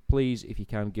 please, if you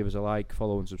can, give us a like,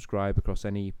 follow and subscribe across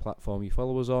any platform you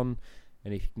follow us on.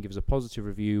 And if you can give us a positive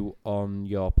review on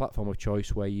your platform of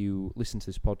choice where you listen to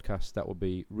this podcast, that would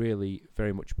be really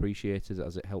very much appreciated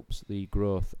as it helps the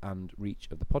growth and reach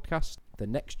of the podcast. The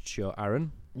next show,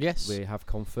 Aaron, yes, we have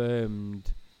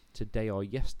confirmed today or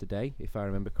yesterday, if I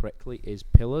remember correctly, is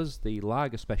Pillars, the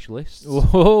lager specialists.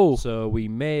 Whoa. So we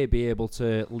may be able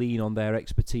to lean on their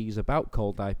expertise about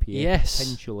cold IPA,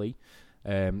 potentially.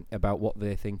 About what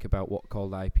they think about what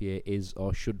cold IPA is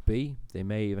or should be. They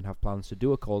may even have plans to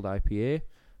do a cold IPA.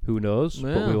 Who knows?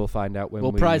 Yeah. But we will find out when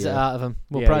we'll prize it out of them.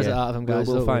 We'll prize it out of them, guys.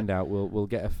 We'll find out. We'll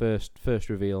get a first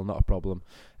reveal, not a problem.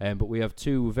 But we have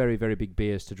 2 very, very big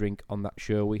beers to drink on that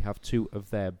show. We have 2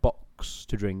 of their bocks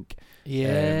to drink.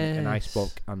 An ice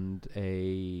bock and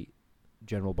a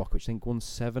general bock, which I think one's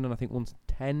 7 and I think one's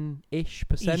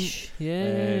 10-ish%.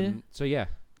 Yeah. So yeah.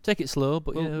 Take it slow,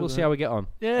 but we'll see how we get on.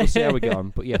 Yeah. We'll see how we get on.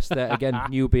 But yes, they're again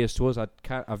new beers to us.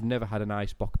 I've never had an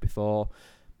ice bock before.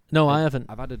 No, I haven't.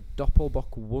 I've had a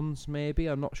Doppelbock once, maybe.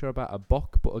 I'm not sure about a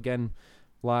bock, but again,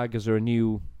 lagers are a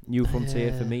new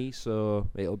frontier for me, so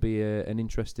it'll be an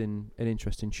interesting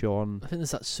show on. I think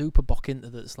there's that super bock in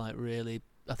there that's like really.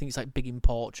 I think it's like big in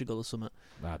Portugal or something.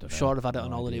 I don't know. Sure, I've had it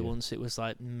on holiday once. It was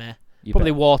like meh. You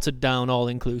Probably bet. watered down,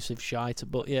 all-inclusive shite,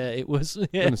 but yeah, it was.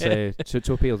 Yeah. I'm going to say,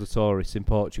 to appeal to tourists in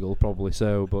Portugal, probably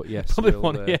so, but yes.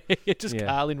 Probably just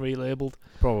Carling relabelled.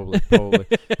 Probably.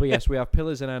 But yes, we have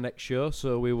Pillars in our next show,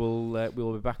 so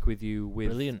we'll be back with you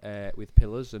with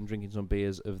Pillars and drinking some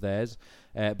beers of theirs.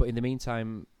 But in the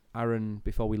meantime, Aaron,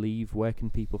 before we leave, where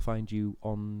can people find you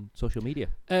on social media?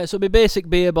 So it'll be Basic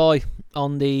Beer Boy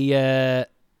on the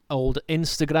old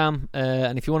Instagram,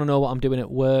 and if you want to know what I'm doing at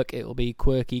work, it will be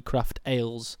Quirky Craft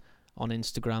Ales on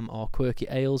Instagram or Quirky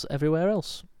Ales everywhere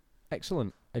else.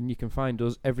 Excellent. And you can find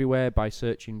us everywhere by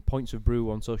searching Points of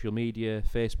Brew on social media,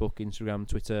 Facebook, Instagram,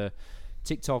 Twitter,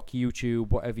 TikTok, YouTube,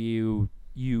 whatever you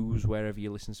use, wherever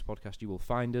you listen to podcasts, you will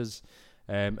find us.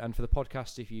 And for the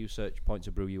podcast, if you search Points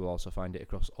of Brew, you will also find it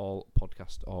across all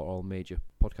podcast or all major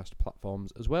podcast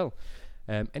platforms as well.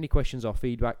 Any questions or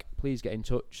feedback, please get in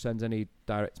touch. Send any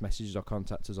direct messages or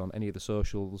contact us on any of the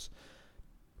socials,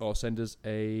 or send us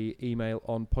a email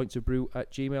on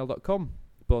pointsofbrew@gmail.com.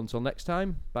 But until next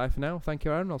time, bye for now. Thank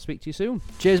you, Aaron. I'll speak to you soon.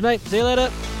 Cheers, mate. See you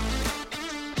later.